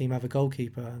let one team have a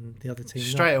goalkeeper and the other team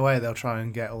straight away they'll try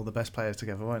and get all the best players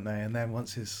together, won't they? And then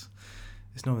once it's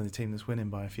normally the team that's winning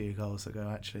by a few goals that go,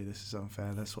 actually this is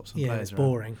unfair, let's swap some players it's around.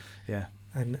 boring. Yeah.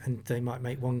 And they might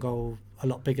make one goal a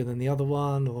lot bigger than the other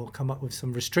one, or come up with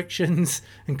some restrictions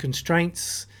and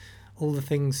constraints, all the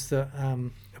things that are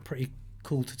pretty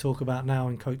cool to talk about now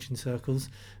in coaching circles.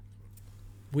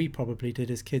 We probably did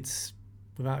as kids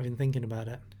without even thinking about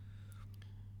it.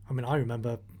 I mean, I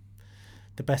remember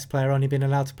the best player only being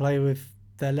allowed to play with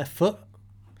their left foot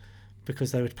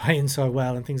because they were playing so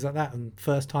well and things like that, and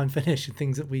first time finish and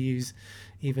things that we use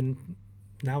even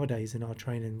nowadays in our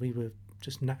training. We were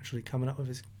just naturally coming up with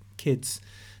as kids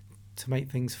to make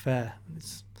things fair.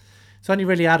 It's only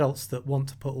really adults that want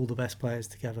to put all the best players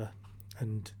together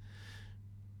and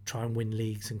try and win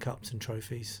leagues and cups and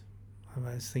trophies.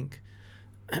 I just think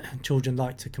children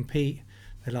like to compete.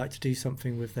 They like to do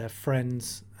something with their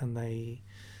friends, and they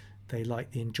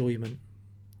like the enjoyment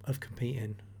of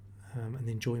competing and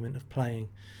the enjoyment of playing,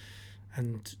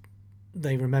 and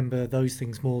they remember those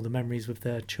things more, the memories with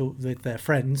their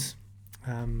friends,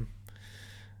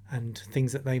 and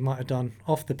things that they might have done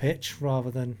off the pitch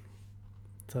rather than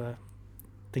the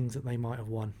things that they might have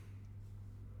won.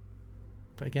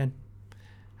 But again,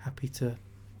 happy to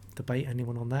debate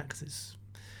anyone on that because it's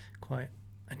quite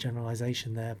a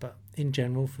generalisation there, but in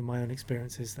general, from my own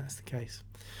experiences, that's the case.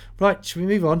 Right, should we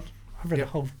move on? I've read a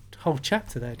whole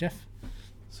chapter there, Jeff.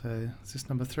 So is this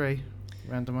number 3?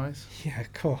 Randomise? Yeah,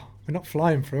 cool. We're not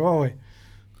flying through, are we?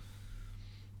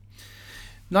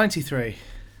 93.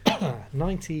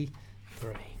 93.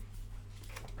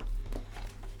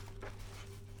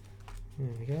 There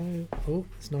we go. Oh,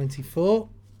 it's 94.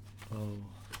 Oh,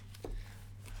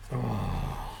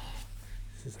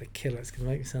 this is a killer. It's going to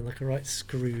make me sound like a right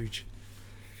Scrooge.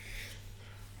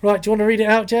 Right, do you want to read it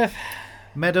out, Jeff?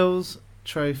 Medals,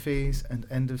 trophies, and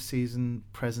end-of-season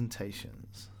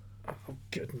presentations. Oh,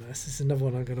 goodness. This is another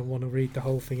one I'm going to want to read the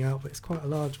whole thing out, but it's quite a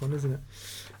large one, isn't it?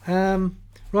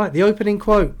 Right, the opening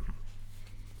quote.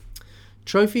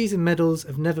 Trophies and medals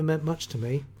have never meant much to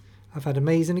me. I've had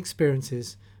amazing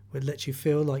experiences which let you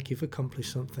feel like you've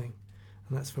accomplished something.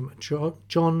 And that's from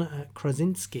John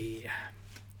Krasinski.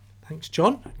 Thanks,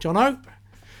 John. John O.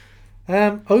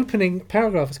 Opening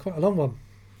paragraph is quite a long one.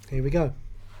 Here we go.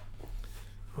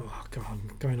 Oh, God,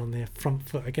 I'm going on the front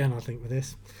foot again, I think, with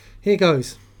this. Here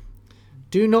goes.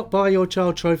 Do not buy your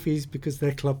child trophies because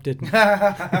their club didn't.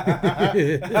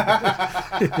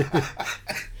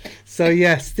 So,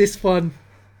 yes, this one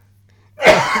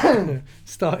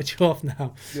started you off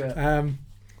now. Yeah.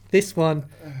 This one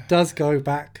does go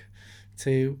back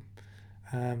to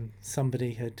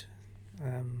somebody had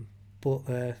bought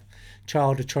their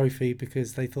child a trophy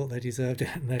because they thought they deserved it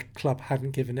and their club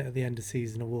hadn't given it at the end of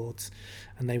season awards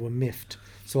and they were miffed.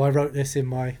 So I wrote this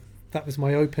that was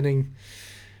my opening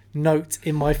note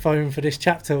in my phone for this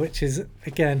chapter, which is,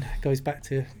 again, goes back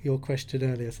to your question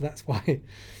earlier. So that's why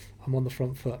I'm on the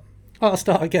front foot. I'll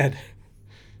start again.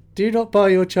 Do not buy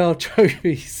your child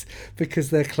trophies because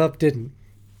their club didn't.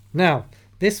 Now,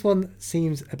 this one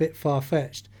seems a bit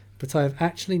far-fetched, but I have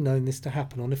actually known this to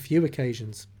happen on a few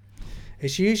occasions.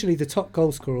 It's usually the top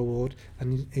goal scorer award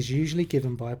and is usually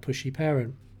given by a pushy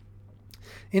parent.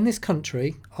 In this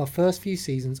country, our first few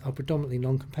seasons are predominantly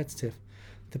non-competitive.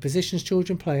 The positions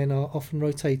children play in are often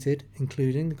rotated,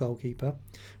 including the goalkeeper,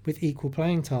 with equal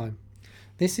playing time.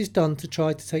 This is done to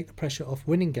try to take the pressure off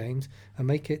winning games and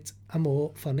make it a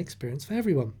more fun experience for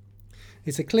everyone.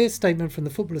 It's a clear statement from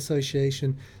the Football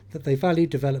Association that they value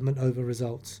development over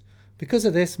results. Because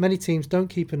of this, many teams don't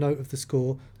keep a note of the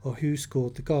score or who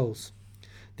scored the goals.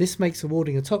 This makes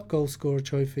awarding a top goal scorer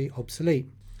trophy obsolete.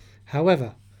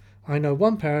 However, I know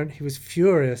one parent who was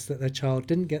furious that their child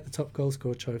didn't get the top goal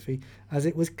scorer trophy as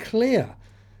it was clear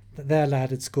that their lad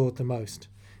had scored the most.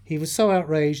 He was so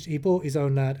outraged he bought his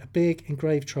own lad a big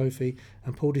engraved trophy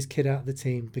and pulled his kid out of the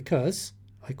team because,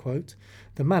 I quote,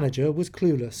 the manager was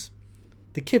clueless.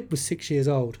 The kid was 6 years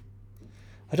old.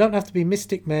 I don't have to be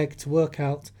Mystic Meg to work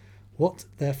out what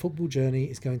their football journey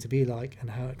is going to be like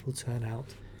and how it will turn out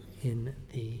in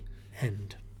the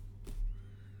end.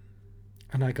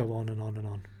 And I go on and on and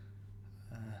on,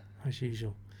 as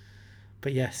usual.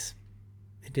 But yes,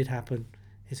 it did happen.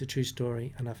 It's a true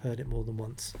story, and I've heard it more than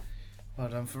once. Well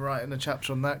done for writing a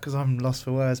chapter on that, because I'm lost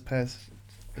for words, Pez.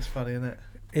 It's funny, isn't it?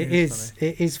 It is.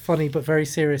 Funny. It is funny, but very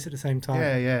serious at the same time.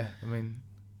 Yeah. I mean,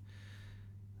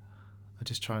 I'm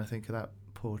just trying to think of that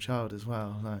poor child as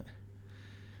well. Like,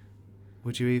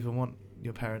 would you even want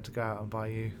your parent to go out and buy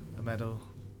you a medal?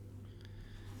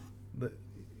 Well,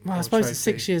 I suppose at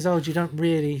 6 years old, you don't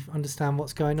really understand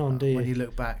what's going on, do you? When you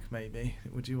look back, maybe.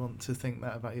 Would you want to think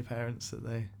that about your parents, that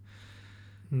they...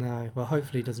 No. Well,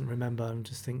 hopefully he doesn't remember and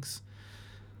just thinks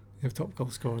you're top goal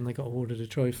scorer and they got awarded a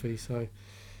trophy. So,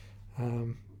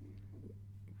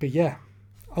 but yeah.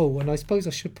 Oh, and I suppose I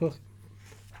should put,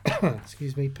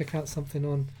 pick out something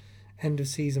on end of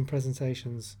season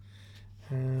presentations.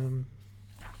 I'd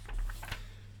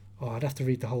have to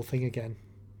read the whole thing again.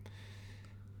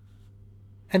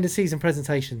 End of season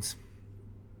presentations.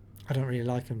 I don't really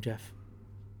like them, Jeff.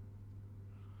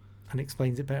 And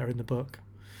explains it better in the book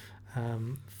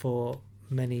for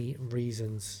many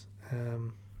reasons.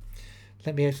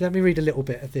 Let me read a little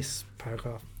bit of this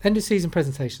paragraph. End of season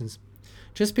presentations.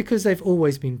 Just because they've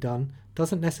always been done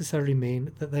doesn't necessarily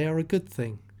mean that they are a good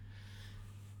thing.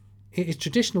 It is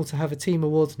traditional to have a team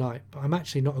awards night, but I'm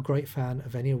actually not a great fan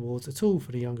of any awards at all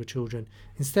for the younger children.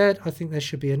 Instead, I think there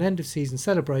should be an end-of-season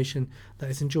celebration that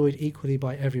is enjoyed equally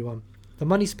by everyone. The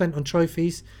money spent on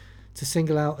trophies to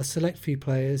single out a select few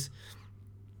players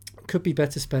could be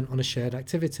better spent on a shared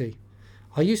activity.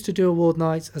 I used to do award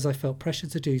nights as I felt pressure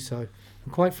to do so,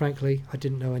 and quite frankly, I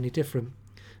didn't know any different.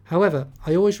 However,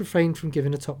 I always refrained from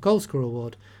giving a top goal scorer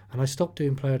award, and I stopped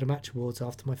doing player of the match awards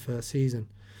after my first season.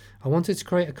 I wanted to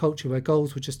create a culture where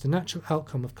goals were just a natural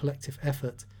outcome of collective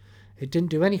effort. It didn't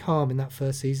do any harm in that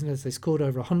first season as they scored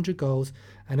over 100 goals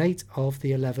and 8 of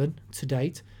the 11 to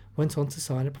date went on to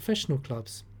sign at professional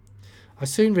clubs. I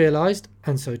soon realised,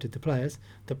 and so did the players,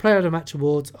 that player of the match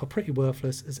awards are pretty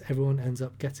worthless as everyone ends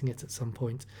up getting it at some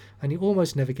point and you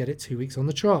almost never get it 2 weeks on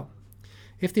the trot.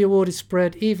 If the award is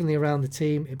spread evenly around the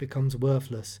team, it becomes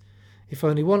worthless. If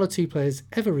only 1 or 2 players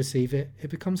ever receive it,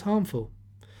 it becomes harmful.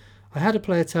 I had a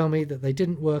player tell me that they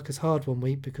didn't work as hard one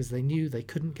week because they knew they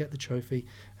couldn't get the trophy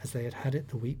as they had had it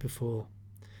the week before.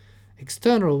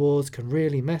 External awards can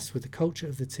really mess with the culture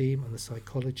of the team and the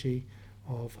psychology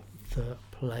of the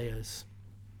players.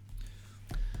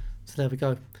 So there we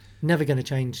go. Never going to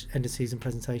change end of season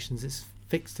presentations. It's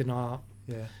fixed in our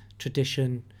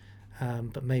tradition,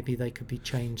 but maybe they could be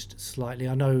changed slightly.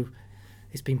 I know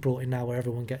it's been brought in now where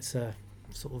everyone gets a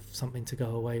sort of something to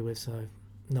go away with, so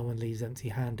no one leaves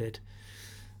empty-handed,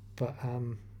 but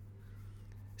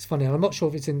it's funny. I'm not sure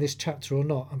if it's in this chapter or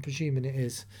not. I'm presuming it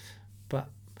is, but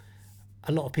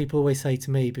a lot of people always say to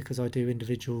me, because I do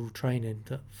individual training,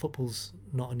 that football's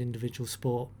not an individual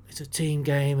sport. It's a team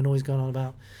game, and always going on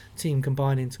about team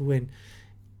combining to win.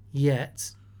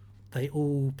 Yet they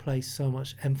all place so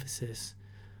much emphasis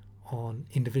on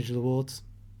individual awards.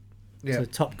 Yeah. So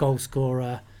top goal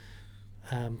scorer,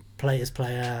 players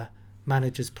player,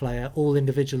 managers player, all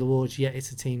individual awards, yet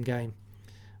it's a team game,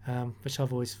 which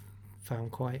I've always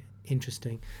found quite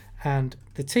interesting. And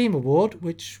the team award,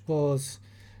 which was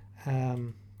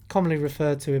commonly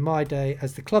referred to in my day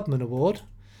as the Clubman Award,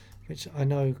 which I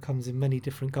know comes in many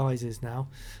different guises now,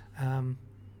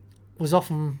 was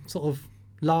often sort of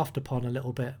laughed upon a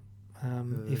little bit.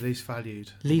 Least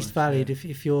valued. Least valued.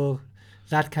 Yeah. If your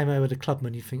lad came over the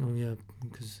Clubman, you think, oh yeah,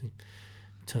 because he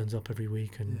turns up every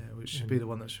week, and which should be the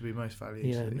one that should be most valued.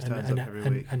 Yeah, he turns up every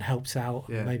week and helps out.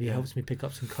 Yeah, and maybe yeah. helps me pick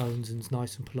up some cones and is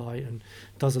nice and polite and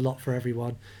does a lot for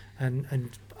everyone.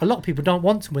 And a lot of people don't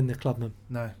want to win the Clubman.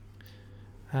 No.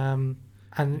 And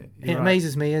You're it right.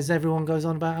 amazes me as everyone goes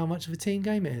on about how much of a team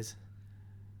game it is.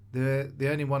 The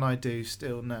only one I do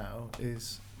still now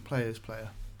is players player.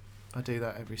 I do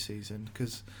that every season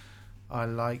because I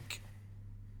like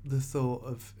the thought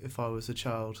of, if I was a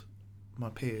child, my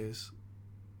peers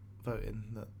voting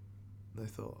that they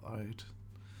thought I'd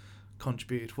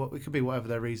contributed. What it could be whatever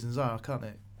their reasons are, can't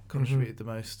it? Contributed the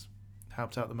most,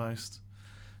 helped out the most.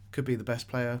 Could be the best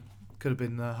player. Could have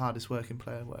been the hardest working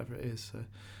player. Whatever it is. So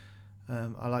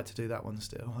I like to do that one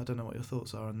still. I don't know what your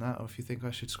thoughts are on that, or if you think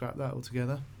I should scrap that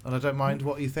altogether. And I don't mind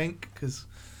what you think, because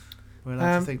we're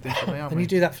allowed to think differently, aren't and we? you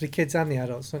do that for the kids and the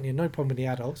adults, don't you? No problem with the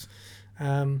adults.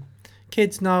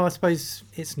 Kids, no, I suppose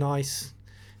it's nice.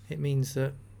 It means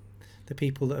that the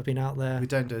people that have been out there... We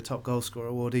don't do a top goal scorer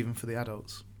award even for the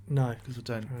adults, No. because we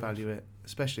don't value it,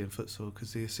 especially in futsal,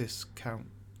 because the assists count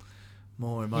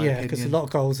more, in my Yeah, opinion. because a lot of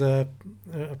goals are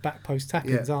back post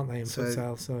tap-ins, Yeah, aren't they, in so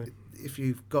futsal? So if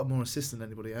you've got more assists than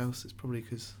anybody else, it's probably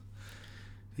because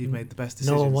you've made the best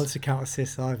decisions. no one wants to count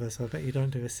assists either, so I bet you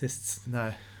don't do assists.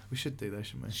 No, we should do though,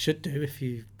 shouldn't we? Should do if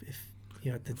you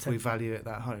know, If we value it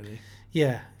that highly.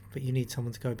 yeah, but you need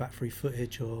someone to go back through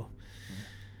footage or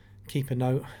keep a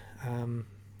note.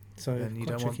 So Then you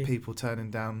quite don't want tricky. people turning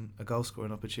down a goal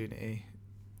scoring opportunity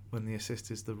when the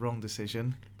assist is the wrong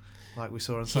decision, like we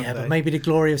saw on Sunday. Yeah, but maybe the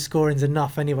glory of scoring's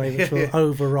enough anyway, which will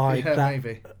override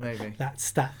maybe that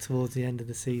stat towards the end of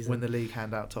the season. when the league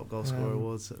hand out top goal scorer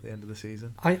awards at the end of the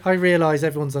season. I realise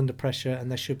everyone's under pressure and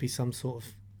there should be some sort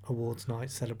of awards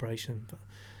night celebration, but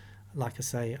like I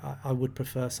say, I would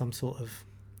prefer some sort of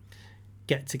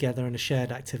get together and a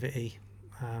shared activity,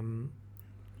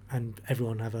 and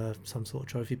everyone have some sort of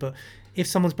trophy. But if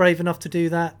someone's brave enough to do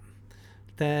that,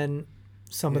 then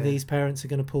some of these parents are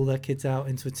going to pull their kids out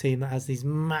into a team that has these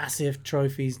massive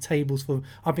trophies, tables full.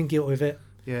 I've been guilty of it.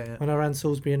 Yeah. When I ran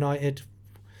Salisbury United,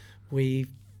 we,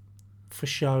 for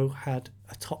show, had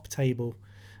a top table,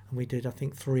 and we did, I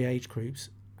think, 3 age groups,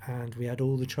 and we had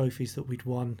all the trophies that we'd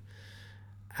won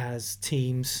as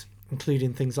teams,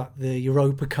 including things like the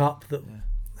Europa Cup that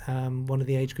one of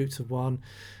the age groups had won,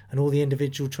 and all the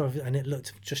individual trophies, and it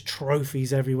looked just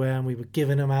trophies everywhere, and we were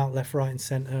giving them out left, right and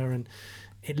centre, and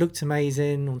it looked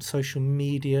amazing on social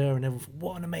media, and everyone thought,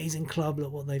 what an amazing club,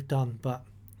 look what they've done. But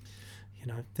you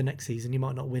know, the next season you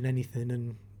might not win anything,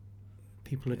 and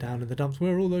people are down in the dumps.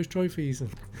 Where are all those trophies?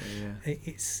 And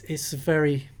it's a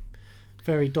very,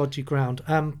 very dodgy ground.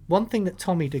 One thing that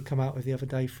Tommy did come out with the other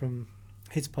day from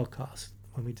his podcast,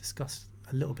 when we discussed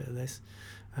a little bit of this,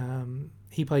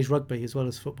 he plays rugby as well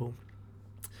as football,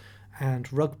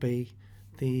 and rugby,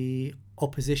 the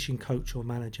opposition coach or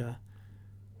manager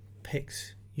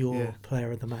picks your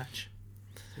player of the match,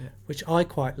 which I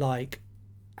quite like.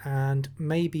 And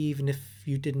maybe even if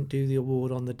you didn't do the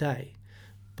award on the day,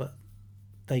 but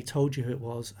they told you who it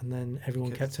was, and then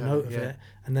everyone kept a note of it,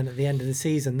 and then at the end of the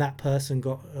season that person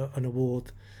got an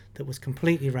award that was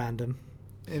completely random.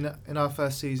 In our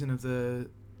first season of the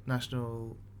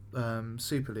National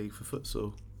Super League for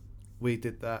futsal, we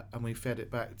did that, and we fed it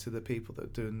back to the people that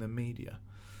are doing the media,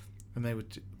 and they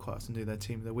would quite often do their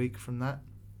team of the week from that.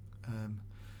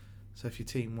 So if your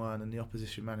team won and the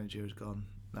opposition manager had gone,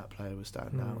 that player was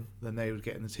standing out, then they would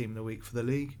get in the team of the week for the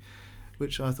league,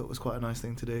 which I thought was quite a nice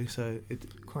thing to do. So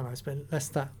quite nice, but unless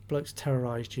that bloke's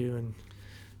terrorised you and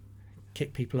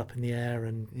kicked people up in the air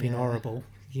and been horrible,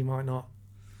 you might not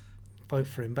vote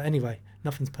for him. But anyway,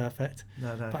 nothing's perfect.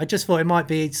 No. But I just thought it might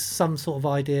be some sort of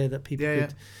idea that people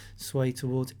could sway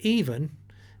towards, even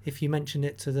if you mention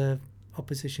it to the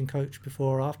opposition coach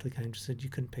before or after the game just said you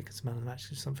couldn't pick as man of the match.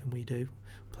 It's something we do,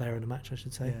 player of the match, I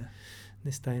should say, in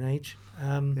this day and age.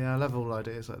 I love all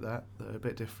ideas like that are a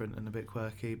bit different and a bit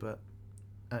quirky, but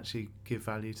actually give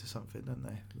value to something, don't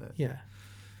they? Yeah.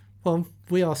 Well,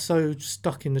 we are so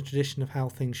stuck in the tradition of how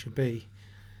things should be,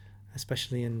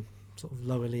 especially in sort of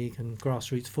lower league and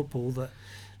grassroots football, that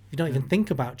you don't even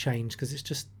think about change because it's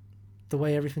just the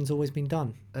way everything's always been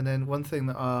done. And then one thing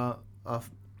that our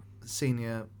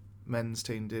senior men's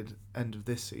team did end of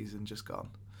this season, just gone,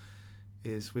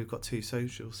 is we've got 2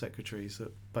 social secretaries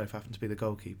that both happen to be the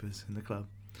goalkeepers in the club.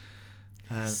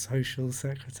 Social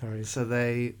secretaries. So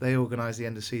they organise the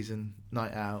end of season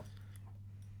night out,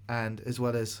 and as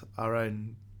well as our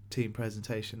own team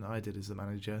presentation that I did as the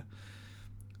manager,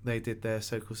 they did their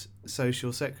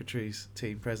social secretaries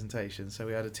team presentation. So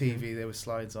we had a TV, there were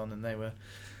slides on, and they were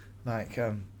like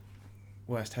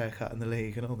worst haircut in the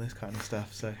league and all this kind of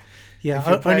stuff. So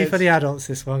only for the adults,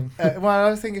 this one.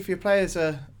 Well, I think if your players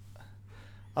are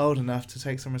old enough to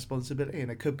take some responsibility, and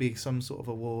it could be some sort of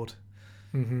award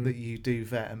that you do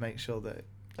vet and make sure that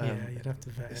you'd have to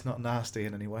vet it's not nasty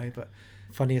in any way. But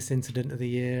funniest incident of the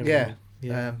year.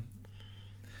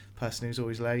 Person who's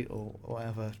always late or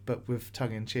whatever, but with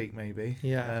tongue in cheek maybe.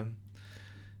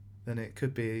 Then it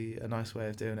could be a nice way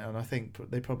of doing it, and I think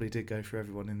they probably did go through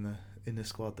everyone in the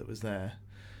squad that was there,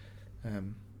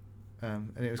 and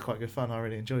it was quite good fun. I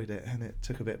really enjoyed it, and it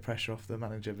took a bit of pressure off the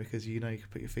manager because you could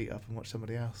put your feet up and watch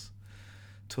somebody else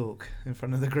talk in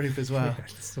front of the group as well.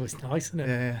 It's always nice, isn't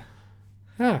it?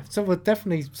 So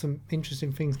definitely some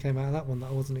interesting things came out of that one that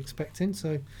I wasn't expecting.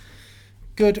 So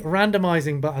good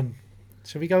randomising button.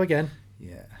 Shall we go again?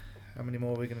 Yeah. How many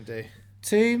more are we going to do?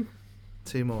 2.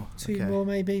 2 more. 2 more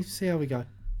maybe. See how we go.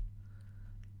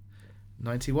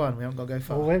 91. We haven't got to go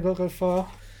far. We haven't got to go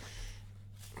far.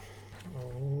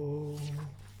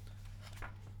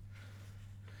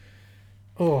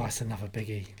 Oh, that's another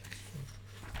biggie.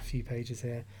 A few pages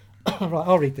here. Right,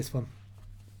 I'll read this one.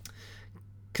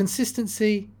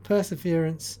 Consistency,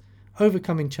 perseverance,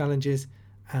 overcoming challenges,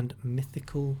 and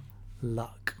mythical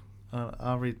luck.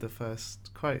 I'll read the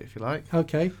first quote if you like.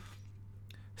 Okay.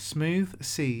 Smooth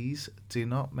seas do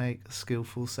not make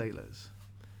skillful sailors.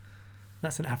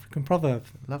 That's an African proverb.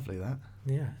 Lovely, that.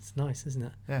 Yeah, it's nice, isn't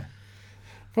it? Yeah.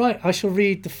 Right, I shall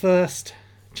read the first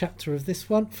chapter of this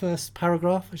one, first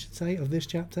paragraph, I should say, of this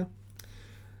chapter.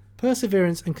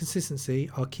 Perseverance and consistency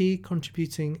are key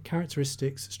contributing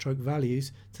characteristics /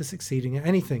 values to succeeding at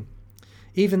anything.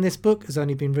 Even this book has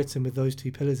only been written with those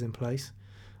 2 pillars in place.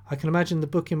 I can imagine the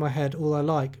book in my head all I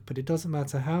like, but it doesn't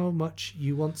matter how much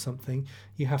you want something,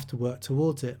 you have to work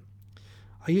towards it.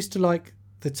 I used to like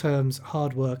the terms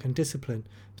hard work and discipline,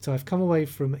 but I've come away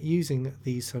from using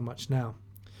these so much now.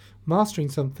 Mastering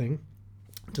something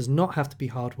does not have to be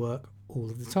hard work all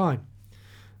of the time.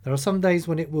 There are some days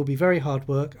when it will be very hard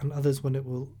work and others when it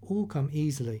will all come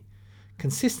easily.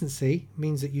 Consistency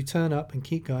means that you turn up and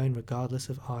keep going regardless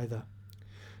of either.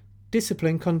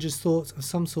 Discipline conjures thoughts of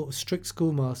some sort of strict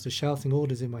schoolmaster shouting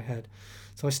orders in my head,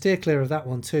 so I steer clear of that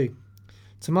one too.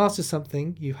 To master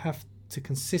something, you have to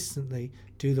consistently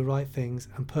do the right things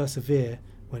and persevere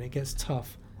when it gets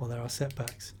tough or there are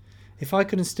setbacks. If I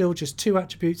could instill just 2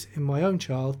 attributes in my own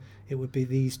child, it would be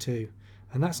these 2,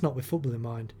 and that's not with football in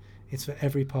mind. It's for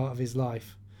every part of his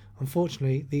life.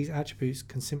 Unfortunately, these attributes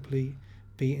can't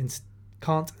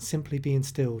simply be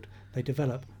instilled. They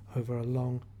develop over a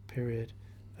long period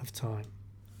of time.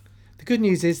 The good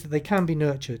news is that they can be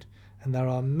nurtured, and there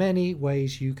are many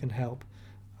ways you can help.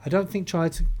 I don't think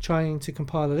trying to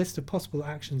compile a list of possible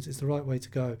actions is the right way to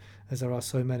go, as there are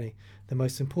so many. The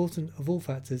most important of all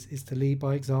factors is to lead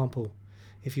by example.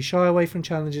 If you shy away from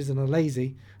challenges and are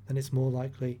lazy, then it's more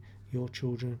likely your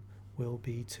children will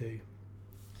be too.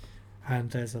 And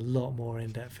there's a lot more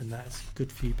in depth in that. It's a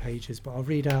good few pages, but I'll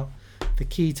read out the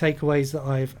key takeaways that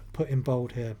I've put in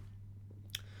bold here.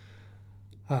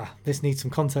 This needs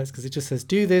some context because it just says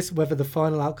do this whether the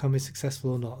final outcome is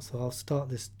successful or not. So I'll start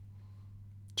this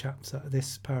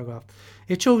paragraph.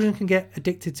 If children can get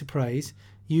addicted to praise,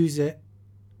 use it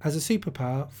as a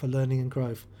superpower for learning and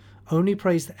growth. Only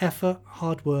praise the effort,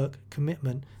 hard work,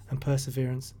 commitment and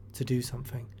perseverance to do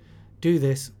something. Do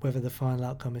this whether the final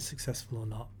outcome is successful or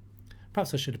not.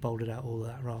 Perhaps I should have bolded out all of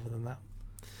that rather than that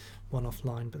one-off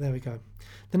line, but there we go.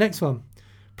 The next one.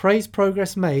 Praise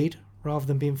progress made rather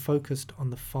than being focused on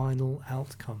the final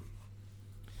outcome.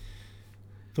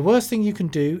 The worst thing you can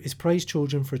do is praise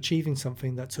children for achieving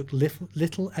something that took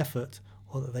little effort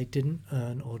or that they didn't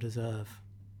earn or deserve.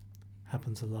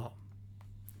 Happens a lot.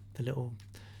 The little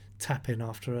tap in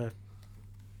after a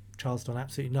child's done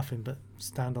absolutely nothing but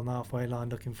stand on the halfway line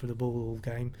looking for the ball all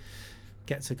game.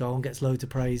 gets a goal and gets loads of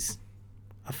praise,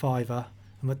 a fiver,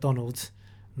 at McDonald's,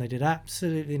 and they did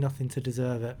absolutely nothing to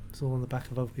deserve it. It's all on the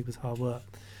back of other people's hard work.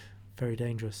 Very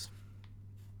dangerous.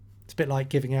 It's a bit like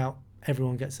giving out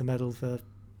everyone gets a medal for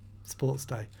Sports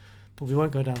Day, but we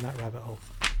won't go down that rabbit hole.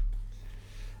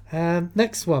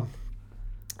 Next one.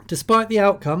 Despite the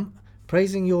outcome,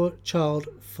 praising your child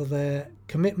for their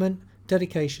commitment,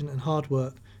 dedication and hard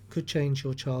work could change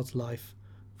your child's life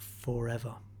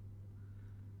forever.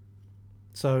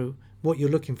 So what you're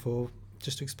looking for,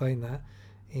 just to explain that,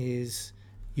 is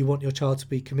you want your child to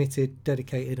be committed,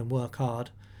 dedicated and work hard.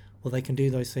 Well, they can do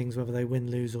those things whether they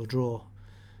win, lose or draw.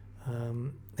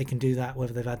 They can do that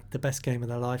whether they've had the best game of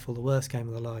their life or the worst game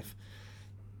of their life.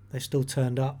 They still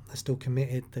turned up, they're still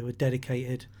committed, they were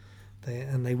dedicated,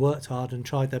 and they worked hard and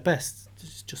tried their best.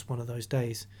 It's just one of those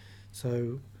days.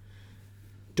 So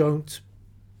don't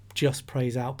just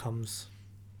praise outcomes.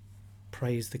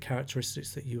 Praise the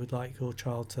characteristics that you would like your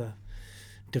child to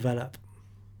develop.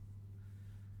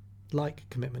 Like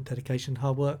commitment, dedication,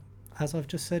 hard work, as I've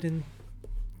just said in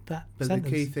that sentence. The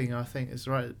key thing, I think, is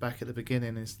right back at the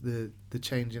beginning, is the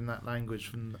change in that language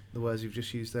from the words you've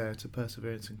just used there to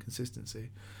perseverance and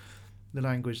consistency. The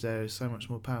language there is so much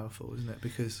more powerful, isn't it?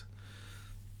 Because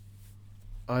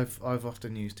I've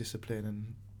often used discipline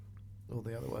and all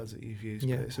the other words that you've used.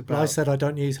 Yeah, but it's about... I said I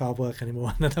don't use hard work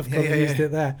anymore, and I've used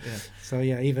it there. Yeah. So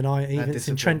even it's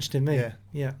entrenched in me.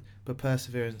 Yeah. But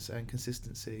perseverance and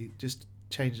consistency, just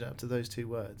change it up to those two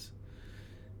words.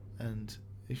 And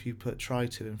if you put try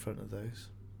to in front of those,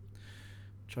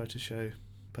 try to show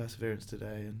perseverance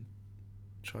today and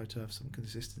try to have some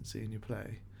consistency in your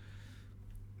play.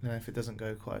 Now, if it doesn't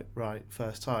go quite right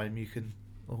first time, you can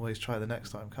always try the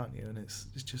next time, can't you? And it's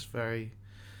just very...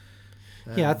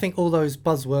 I think all those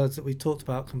buzzwords that we talked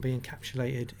about can be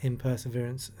encapsulated in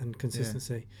perseverance and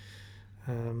consistency.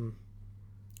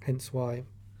 Hence why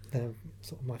they're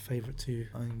sort of my favourite to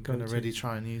go to. I'm going to really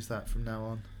try and use that from now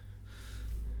on.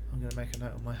 I'm going to make a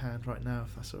note on my hand right now,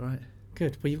 if that's all right.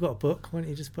 Good. Well, you've got a book. Why don't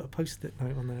you just put a post-it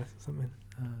note on there or something?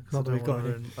 Not that we've got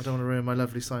it. I don't want to ruin my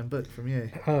lovely signed book from you.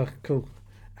 Oh, cool.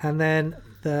 And then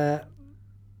the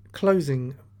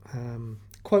closing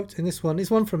quote in this one is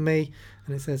one from me,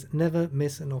 and it says, "Never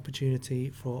miss an opportunity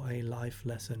for a life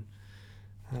lesson."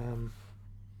 And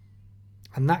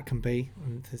that can be,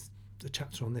 and there's a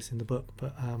chapter on this in the book,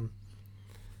 but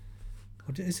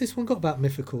has this one got about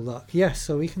mythical luck? Yes,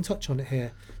 so we can touch on it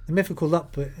here. The mythical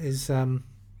luck bit is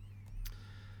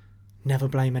never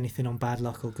blame anything on bad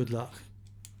luck or good luck.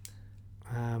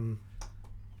 And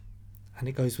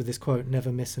it goes with this quote,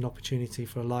 "Never miss an opportunity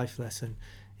for a life lesson."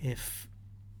 If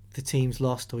the team's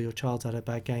lost or your child's had a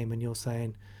bad game and you're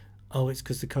saying, oh, it's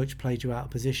because the coach played you out of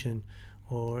position,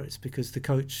 or it's because the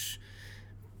coach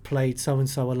played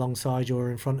so-and-so alongside you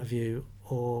or in front of you,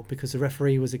 or because the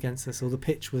referee was against us, or the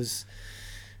pitch was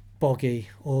boggy,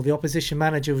 or the opposition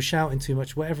manager was shouting too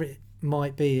much, whatever it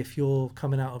might be, if you're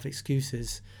coming out of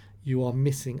excuses, you are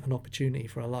missing an opportunity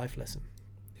for a life lesson.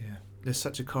 Yeah, there's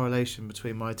such a correlation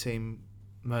between my team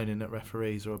moaning at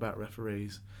referees or about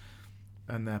referees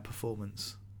and their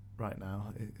performance right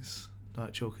now. It's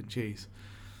like chalk and cheese.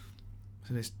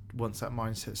 So it's, once that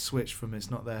mindset switched from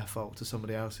it's not their fault to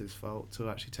somebody else's fault, to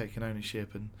actually taking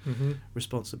ownership and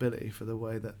responsibility for the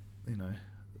way that, you know,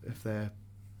 if they're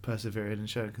persevering and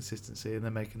showing consistency and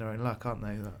they're making their own luck, aren't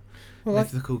they? That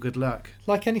mythical good luck.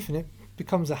 Like anything, it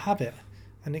becomes a habit,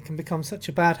 and it can become such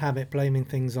a bad habit blaming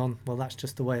things on, well, that's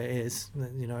just the way it is,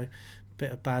 you know, a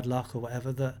bit of bad luck or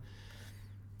whatever, that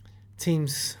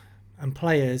teams and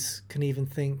players can even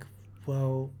think,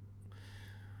 well,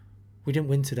 we didn't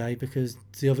win today because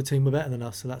the other team were better than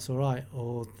us, so that's all right.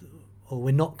 Or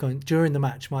we're not going, during the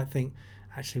match, might think,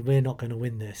 actually, we're not going to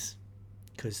win this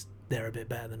because they're a bit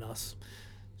better than us.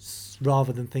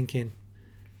 Rather than thinking,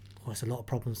 oh, there's a lot of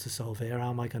problems to solve here.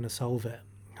 How am I going to solve it?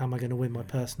 How am I going to win my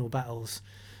personal battles?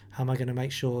 How am I going to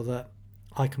make sure that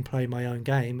I can play my own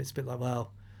game? It's a bit like,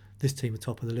 well, this team are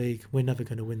top of the league. We're never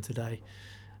going to win today.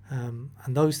 And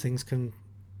those things can,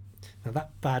 now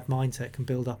that bad mindset can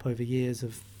build up over years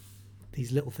of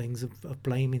these little things of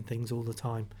blaming things all the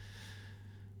time.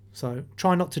 So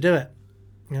try not to do it.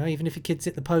 You know, even if your kids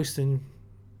hit the post and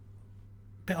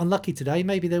a bit unlucky today,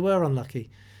 maybe they were unlucky,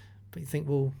 but you think,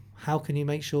 well, how can you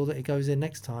make sure that it goes in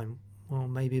next time? Well,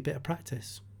 maybe a bit of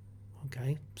practice.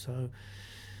 Okay, so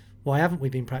why haven't we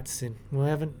been practicing? Well, we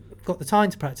haven't got the time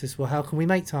to practice. Well, how can we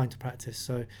make time to practice?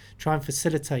 So try and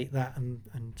facilitate that and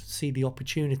see the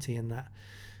opportunity in that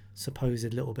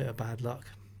supposed little bit of bad luck,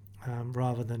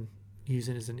 rather than use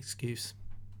it as an excuse.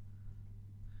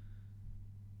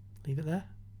 Leave it there.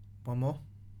 One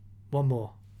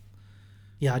more.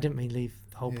 Yeah, I didn't mean leave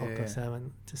the whole Yeah, podcast yeah. there,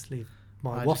 and just leave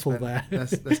my I just waffle meant, there.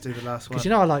 Let's do the last one. Because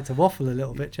you know I like to waffle a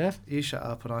little bit, Jeff. You shut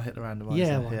up and I'll hit the randomizer.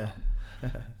 Yeah, why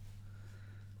not?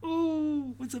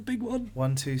 Oh, it's a big one.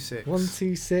 1, 2, 6. 1,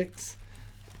 2, 6.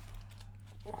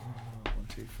 1,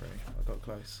 2, 3. I got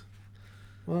close.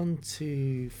 1,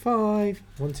 2, 5.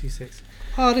 1, 2, 6.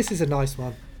 Oh, this is a nice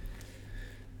one.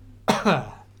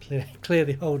 Clear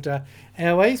the old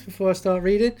airways before I start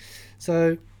reading.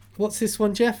 So, what's this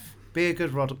one, Jeff? Be a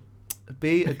good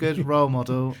role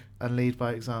model and lead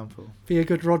by example. Be a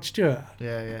good Rod Stewart.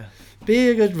 Yeah. Be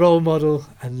a good role model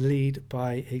and lead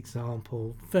by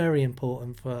example. Very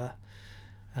important for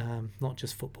not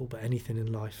just football, but anything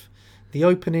in life. The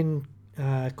opening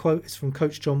quote is from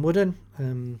Coach John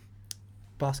Wooden,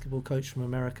 basketball coach from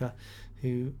America,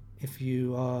 who, if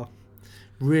you are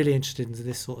really interested into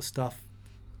this sort of stuff,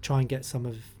 try and get some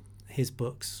of his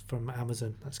books from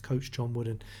Amazon. That's Coach John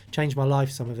Wooden. Changed my life,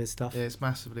 some of his stuff. Yeah, it's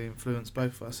massively influenced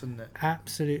both of us, isn't it?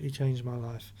 Absolutely changed my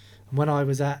life. And when I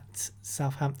was at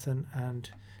Southampton, and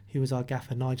he was our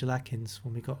gaffer, Nigel Atkins,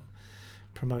 when we got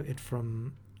promoted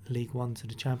from League One to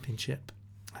the Championship,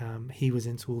 he was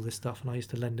into all this stuff, and I used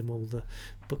to lend him all the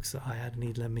books that I had, and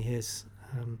he'd lend me his.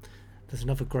 There's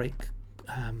another great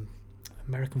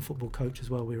American football coach as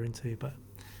well we were into, but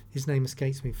his name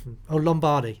escapes me.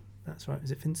 Lombardi. That's right. Is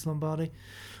it Vince Lombardi?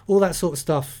 All that sort of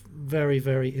stuff. Very,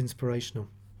 very inspirational.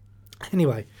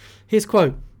 Anyway, here's a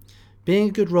quote. Being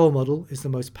a good role model is the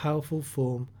most powerful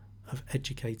form of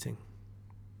educating.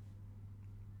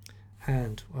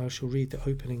 And I shall read the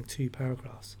opening 2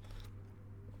 paragraphs.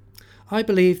 I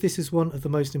believe this is one of the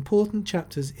most important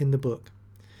chapters in the book.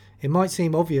 It might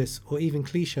seem obvious or even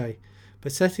cliche,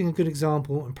 but setting a good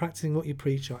example and practicing what you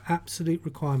preach are absolute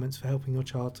requirements for helping your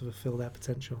child to fulfill their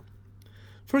potential.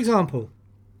 For example,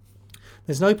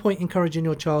 there's no point encouraging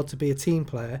your child to be a team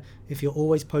player if you're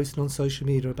always posting on social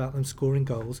media about them scoring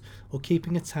goals or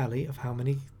keeping a tally of how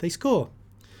many they score.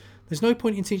 There's no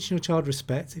point in teaching your child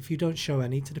respect if you don't show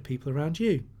any to the people around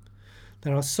you.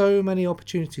 There are so many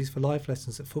opportunities for life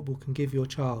lessons that football can give your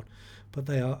child, but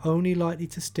they are only likely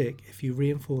to stick if you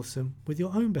reinforce them with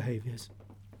your own behaviours.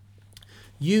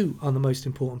 You are the most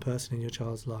important person in your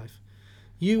child's life.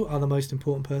 You are the most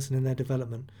important person in their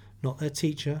development, not their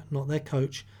teacher, not their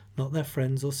coach, not their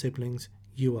friends or siblings.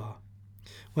 You are.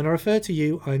 When I refer to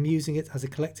you, I am using it as a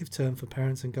collective term for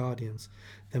parents and guardians.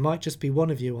 There might just be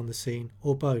one of you on the scene,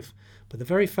 or both, but the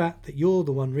very fact that you're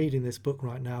the one reading this book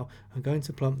right now, I'm going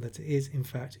to plump that it is, in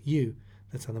fact, you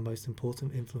that are the most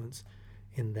important influence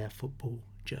in their football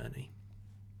journey.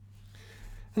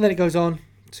 And then it goes on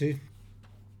to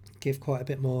give quite a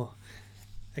bit more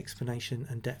explanation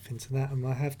and depth into that, and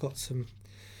I have got some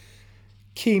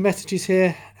key messages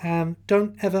here.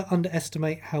 Don't ever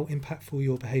underestimate how impactful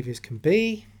your behaviours can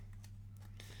be.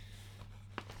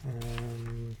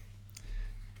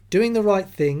 Doing the right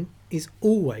thing is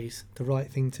always the right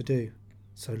thing to do,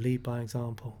 so lead by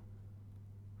example.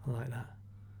 I like that.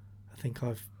 I think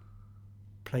I've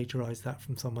plagiarised that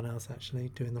from someone else, actually.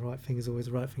 Doing the right thing is always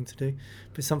the right thing to do,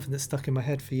 but it's something that's stuck in my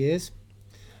head for years.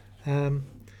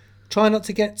 Try not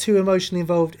to get too emotionally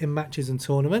involved in matches and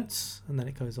tournaments, and then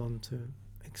it goes on to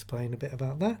explain a bit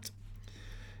about that.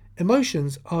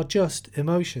 Emotions are just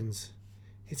emotions.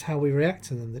 It's how we react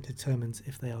to them that determines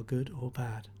if they are good or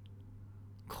bad.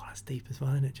 God, that's deep as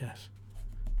well, isn't it, Jeff?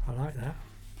 I like that.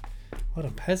 Well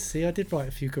done, Pez. See, I did write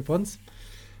a few good ones.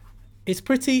 It's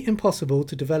pretty impossible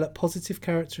to develop positive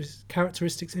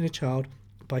characteristics in a child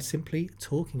by simply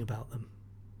talking about them.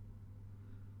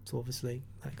 So obviously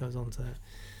that goes on to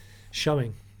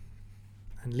showing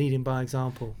and leading by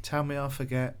example. Tell me I'll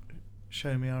forget,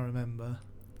 show me I'll remember,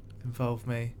 involve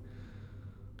me.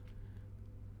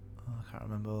 Oh, I can't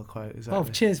remember the quote exactly.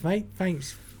 Oh, cheers, mate.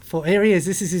 Thanks. Here he is.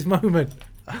 This is his moment.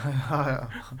 I'll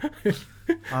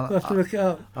have to look it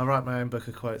up. I'll write my own book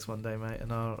of quotes one day, mate,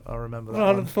 and I'll remember that. Well,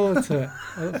 I look forward to it.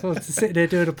 I look forward to sitting here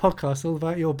doing a podcast all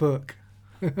about your book.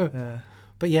 Yeah.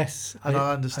 But yes, And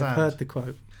I understand. I've heard the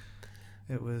quote.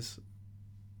 It was,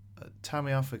 tell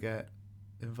me I'll forget,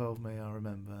 involve me I'll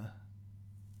remember.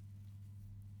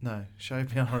 No, show me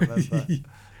I'll remember,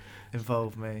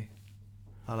 involve me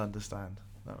I'll understand.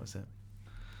 That was it.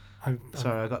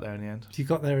 Sorry, I got there in the end. You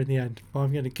got there in the end. Well,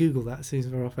 I'm going to Google that as soon as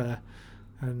we're off air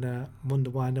and wonder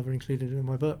why I never included it in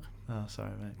my book. Oh,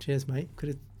 sorry, mate. Cheers, mate. Could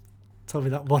have told me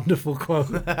that wonderful quote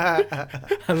a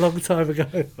long time ago.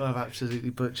 Well, I've absolutely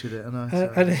butchered it, and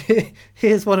and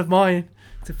here's one of mine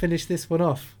to finish this one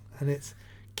off. And it's,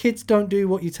 kids don't do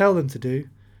what you tell them to do.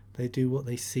 They do what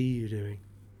they see you doing.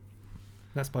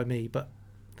 That's by me, but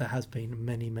there has been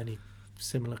many, many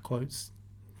similar quotes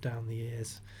down the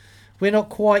years We're not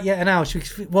quite yet an hour. Should we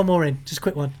fit one more in? Just a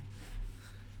quick one.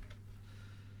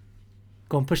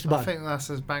 Go on, push the I button. think that's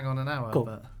as bang on an hour. Go on.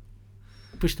 But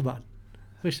Push the button.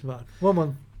 Push the button.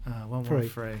 1-1.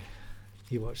 1-1-3.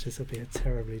 You watch. This will be a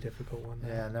terribly difficult one.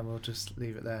 Yeah, and then we'll just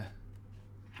leave it there.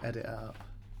 Edit it up.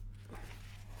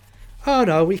 Oh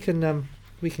no, we can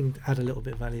add a little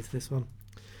bit of value to this one.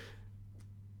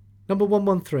 Number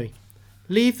 113.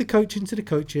 Leave the coaching to the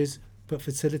coaches, but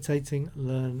facilitating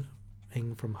learning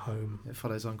from home. It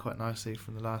follows on quite nicely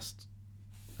from the last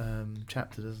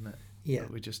chapter, doesn't it? Yeah.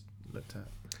 That we just looked at.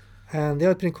 And the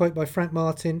opening quote by Frank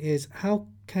Martin is, "How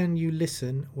can you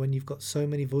listen when you've got so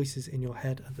many voices in your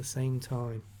head at the same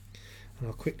time?" And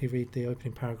I'll quickly read the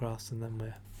opening paragraphs and then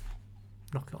we'll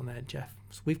knock it on the head, Jeff.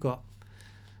 So we've got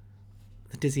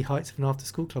the dizzy heights of an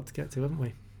after-school club to get to, haven't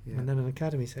we? Yeah. And then an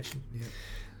academy session. Yeah.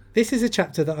 This is a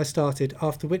chapter that I started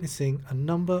after witnessing a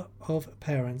number of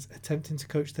parents attempting to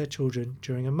coach their children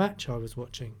during a match I was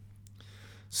watching.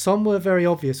 Some were very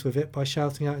obvious with it by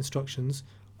shouting out instructions,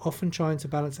 often trying to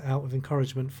balance it out with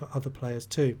encouragement for other players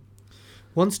too.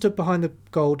 One stood behind the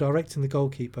goal directing the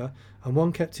goalkeeper, and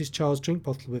one kept his child's drink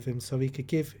bottle with him so he could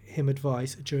give him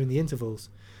advice during the intervals.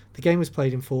 The game was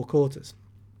played in 4 quarters.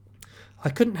 I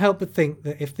couldn't help but think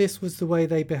that if this was the way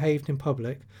they behaved in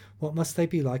public, what must they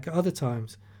be like at other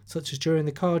times, such as during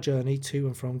the car journey to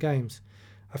and from games?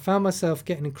 I found myself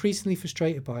getting increasingly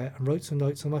frustrated by it and wrote some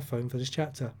notes on my phone for this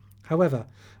chapter. However,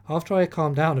 after I had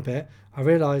calmed down a bit, I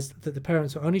realised that the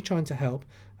parents were only trying to help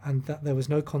and that there was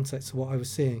no context to what I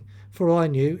was seeing. For all I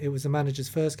knew, it was the manager's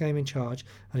first game in charge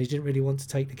and he didn't really want to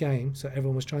take the game, so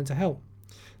everyone was trying to help.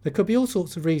 There could be all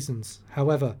sorts of reasons.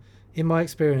 However, in my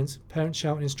experience, parents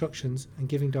shouting instructions and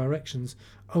giving directions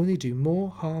only do more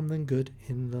harm than good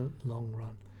in the long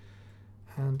run.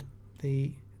 And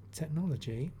the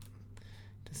technology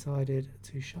decided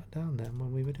to shut down then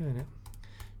when we were doing it.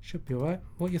 Should be alright.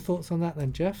 What are your thoughts on that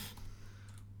then, Jeff?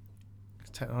 Is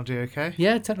technology okay?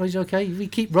 Yeah, technology's okay. We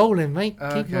keep rolling, mate.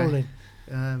 Keep rolling.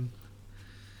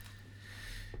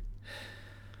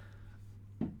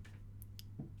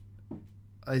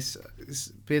 It's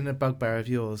been a bugbear of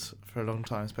yours for a long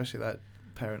time, especially that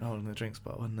parent holding the drinks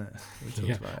bottle, wasn't it? We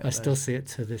talked about it. I still see it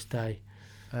to this day.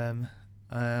 I'm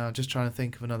just trying to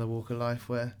think of another walk of life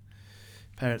where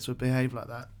parents would behave like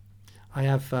that. I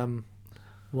have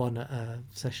one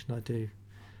session I do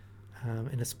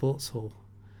in a sports hall,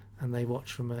 and they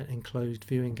watch from an enclosed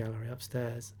viewing gallery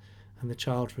upstairs, and the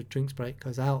child for a drinks break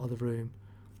goes out of the room,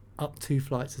 up 2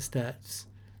 flights of steps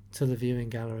to the viewing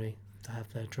gallery to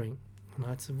have their drink. And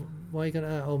I said, "Why are you going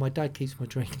to..." "Oh, my dad keeps my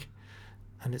drink."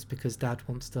 And it's because dad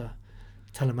wants to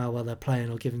tell him how well they're playing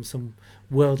or give him some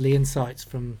worldly insights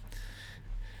from,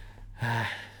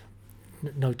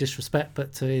 no disrespect,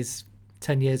 but to his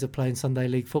 10 years of playing Sunday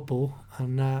League football,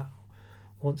 and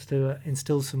wants to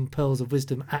instill some pearls of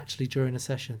wisdom actually during a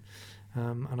session.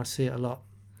 And I see it a lot.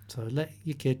 So let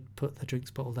your kid put the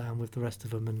drinks bottle down with the rest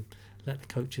of them and let the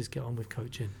coaches get on with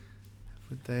coaching.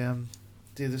 Would they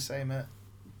do the same at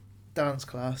dance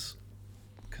class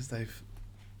because they've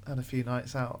had a few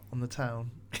nights out on the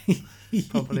town?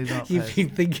 Probably not. You've been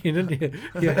thinking, haven't you?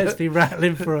 Your head's been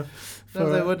rattling for a... No,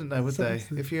 they wouldn't though, would they?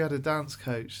 If you had a dance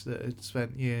coach that had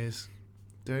spent years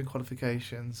doing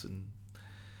qualifications and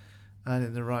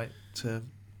earning the right to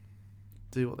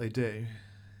do what they do,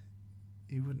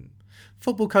 you wouldn't.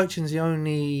 Football coaching is the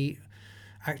only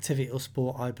activity or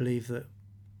sport I believe that,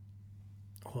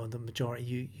 or the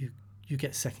majority, you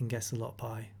get second guessed a lot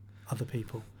by other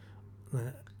people.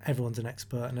 Everyone's an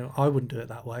expert, and I wouldn't do it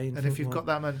that way. And if you've got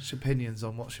that much opinions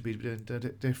on what should be doing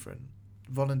different,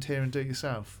 volunteer and do it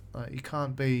yourself. Like, you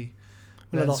can't be.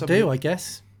 Well, a lot do, I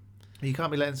guess. You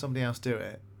can't be letting somebody else do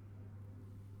it,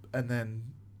 and then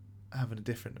having a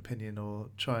different opinion or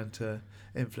trying to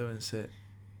influence it.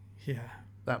 Yeah.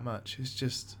 That much. It's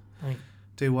just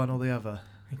do one or the other.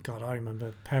 God, I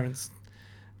remember parents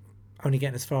only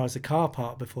getting as far as the car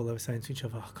park before they were saying to each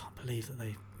other, "I can't believe that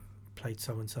they played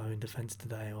so-and-so in defence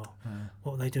today," or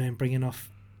 "What were they doing bringing off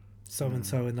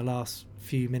so-and-so in the last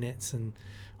few minutes, and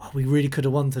we really could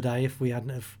have won today if we hadn't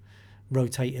have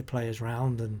rotated players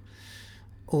round," and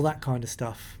all that kind of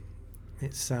stuff.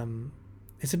 It's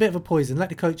a bit of a poison. Let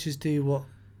the coaches do what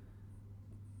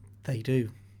they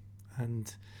do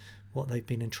and what they've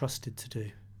been entrusted to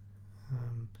do.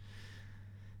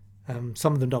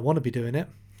 Some of them don't want to be doing it.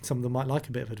 Some of them might like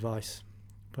a bit of advice,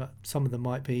 but some of them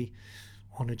might be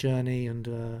on a journey and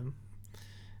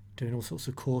doing all sorts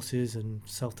of courses and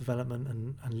self-development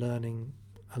and learning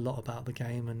a lot about the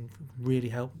game and really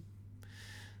help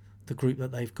the group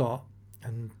that they've got,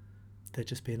 and they're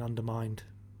just being undermined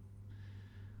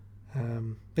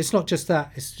But it's not just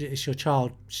that, it's your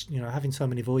child, having so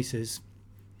many voices.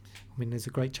 I mean, there's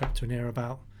a great chapter in here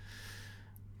about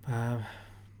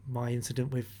my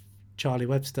incident with Charlie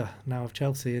Webster, now of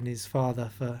Chelsea, and his father,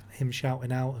 for him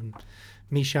shouting out and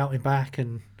me shouting back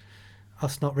and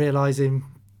us not realising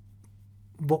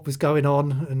what was going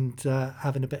on and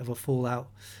having a bit of a fallout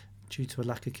due to a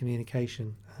lack of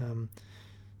communication.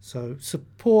 So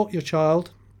support your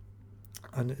child,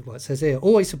 and it says here,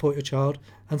 always support your child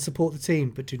and support the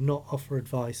team, but do not offer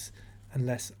advice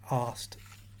unless asked.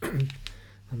 And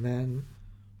then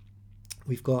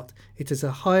we've got, it is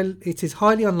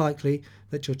highly unlikely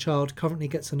that your child currently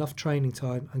gets enough training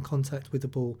time and contact with the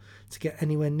ball to get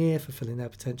anywhere near fulfilling their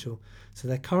potential. So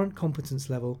their current competence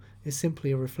level is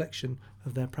simply a reflection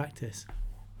of their practice.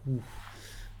 Ooh.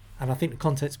 And I think the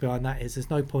context behind that is there's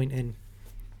no point in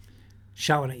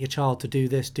shouting at your child to do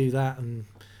this, do that, and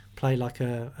play like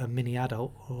a mini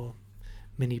adult or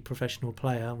mini professional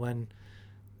player when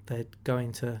they're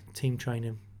going to team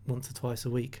training once or twice a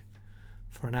week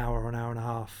for an hour or an hour and a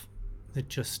half. They're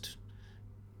just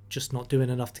not doing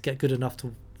enough to get good enough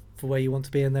for where you want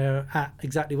to be, and they're at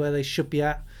exactly where they should be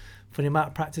at for the amount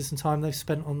of practice and time they've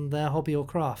spent on their hobby or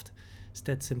craft. It's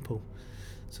dead simple.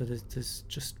 So there's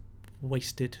just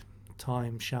wasted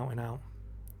time shouting out.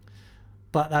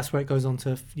 But that's where it goes on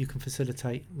to, you can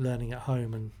facilitate learning at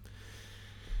home, and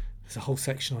there's a whole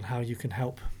section on how you can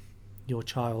help your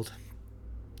child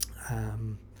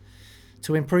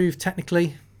to improve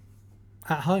technically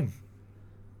at home.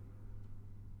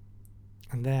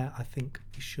 And there, I think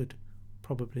we should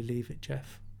probably leave it,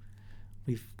 Jeff.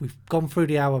 We've gone through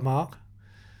the hour mark.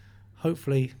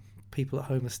 Hopefully people at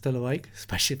home are still awake,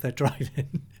 especially if they're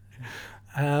driving.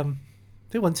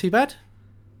 It wasn't too bad.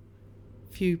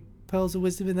 A few pearls of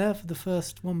wisdom in there for the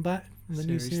first one back from the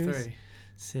new series.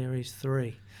 Series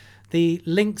 3. The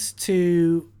links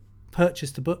to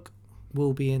purchase the book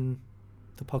will be in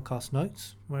the podcast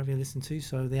notes, wherever you listen to.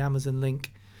 So the Amazon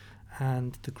link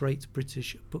and the Great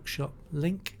British Bookshop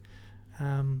link.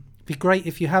 It'd be great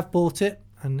if you have bought it,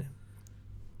 and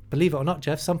believe it or not,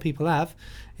 Jeff, some people have.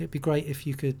 It'd be great if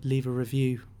you could leave a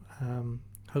review,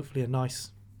 hopefully a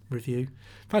nice review.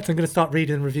 In fact, I'm going to start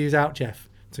reading reviews out, Jeff,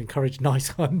 to encourage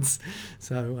nice ones.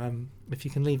 So if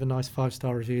you can leave a nice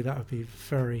 5-star review, that would be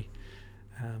very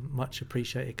much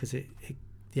appreciated, because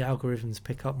the algorithms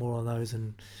pick up more on those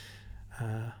and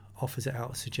offers it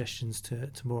out as suggestions to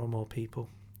more and more people.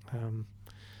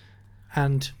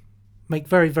 And make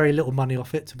very, very little money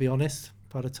off it, to be honest.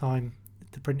 By the time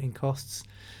the printing costs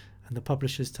and the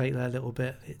publishers take their little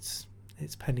bit, it's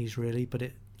pennies really, but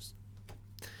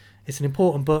it's an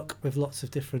important book with lots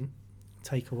of different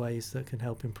takeaways that can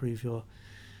help improve your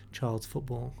child's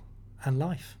football and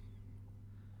life.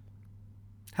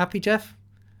 Happy, Jeff?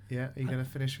 Yeah, are you going to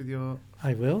finish with your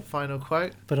I will. Final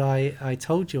quote? But I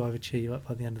told you I would cheer you up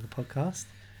by the end of the podcast.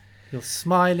 You're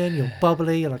smiling, you're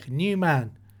bubbly, you're like a new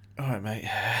man. All right, mate.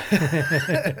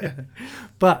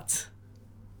 But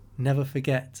never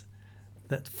forget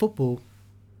that football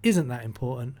isn't that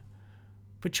important,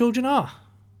 but children are.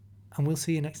 And we'll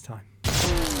see you next time.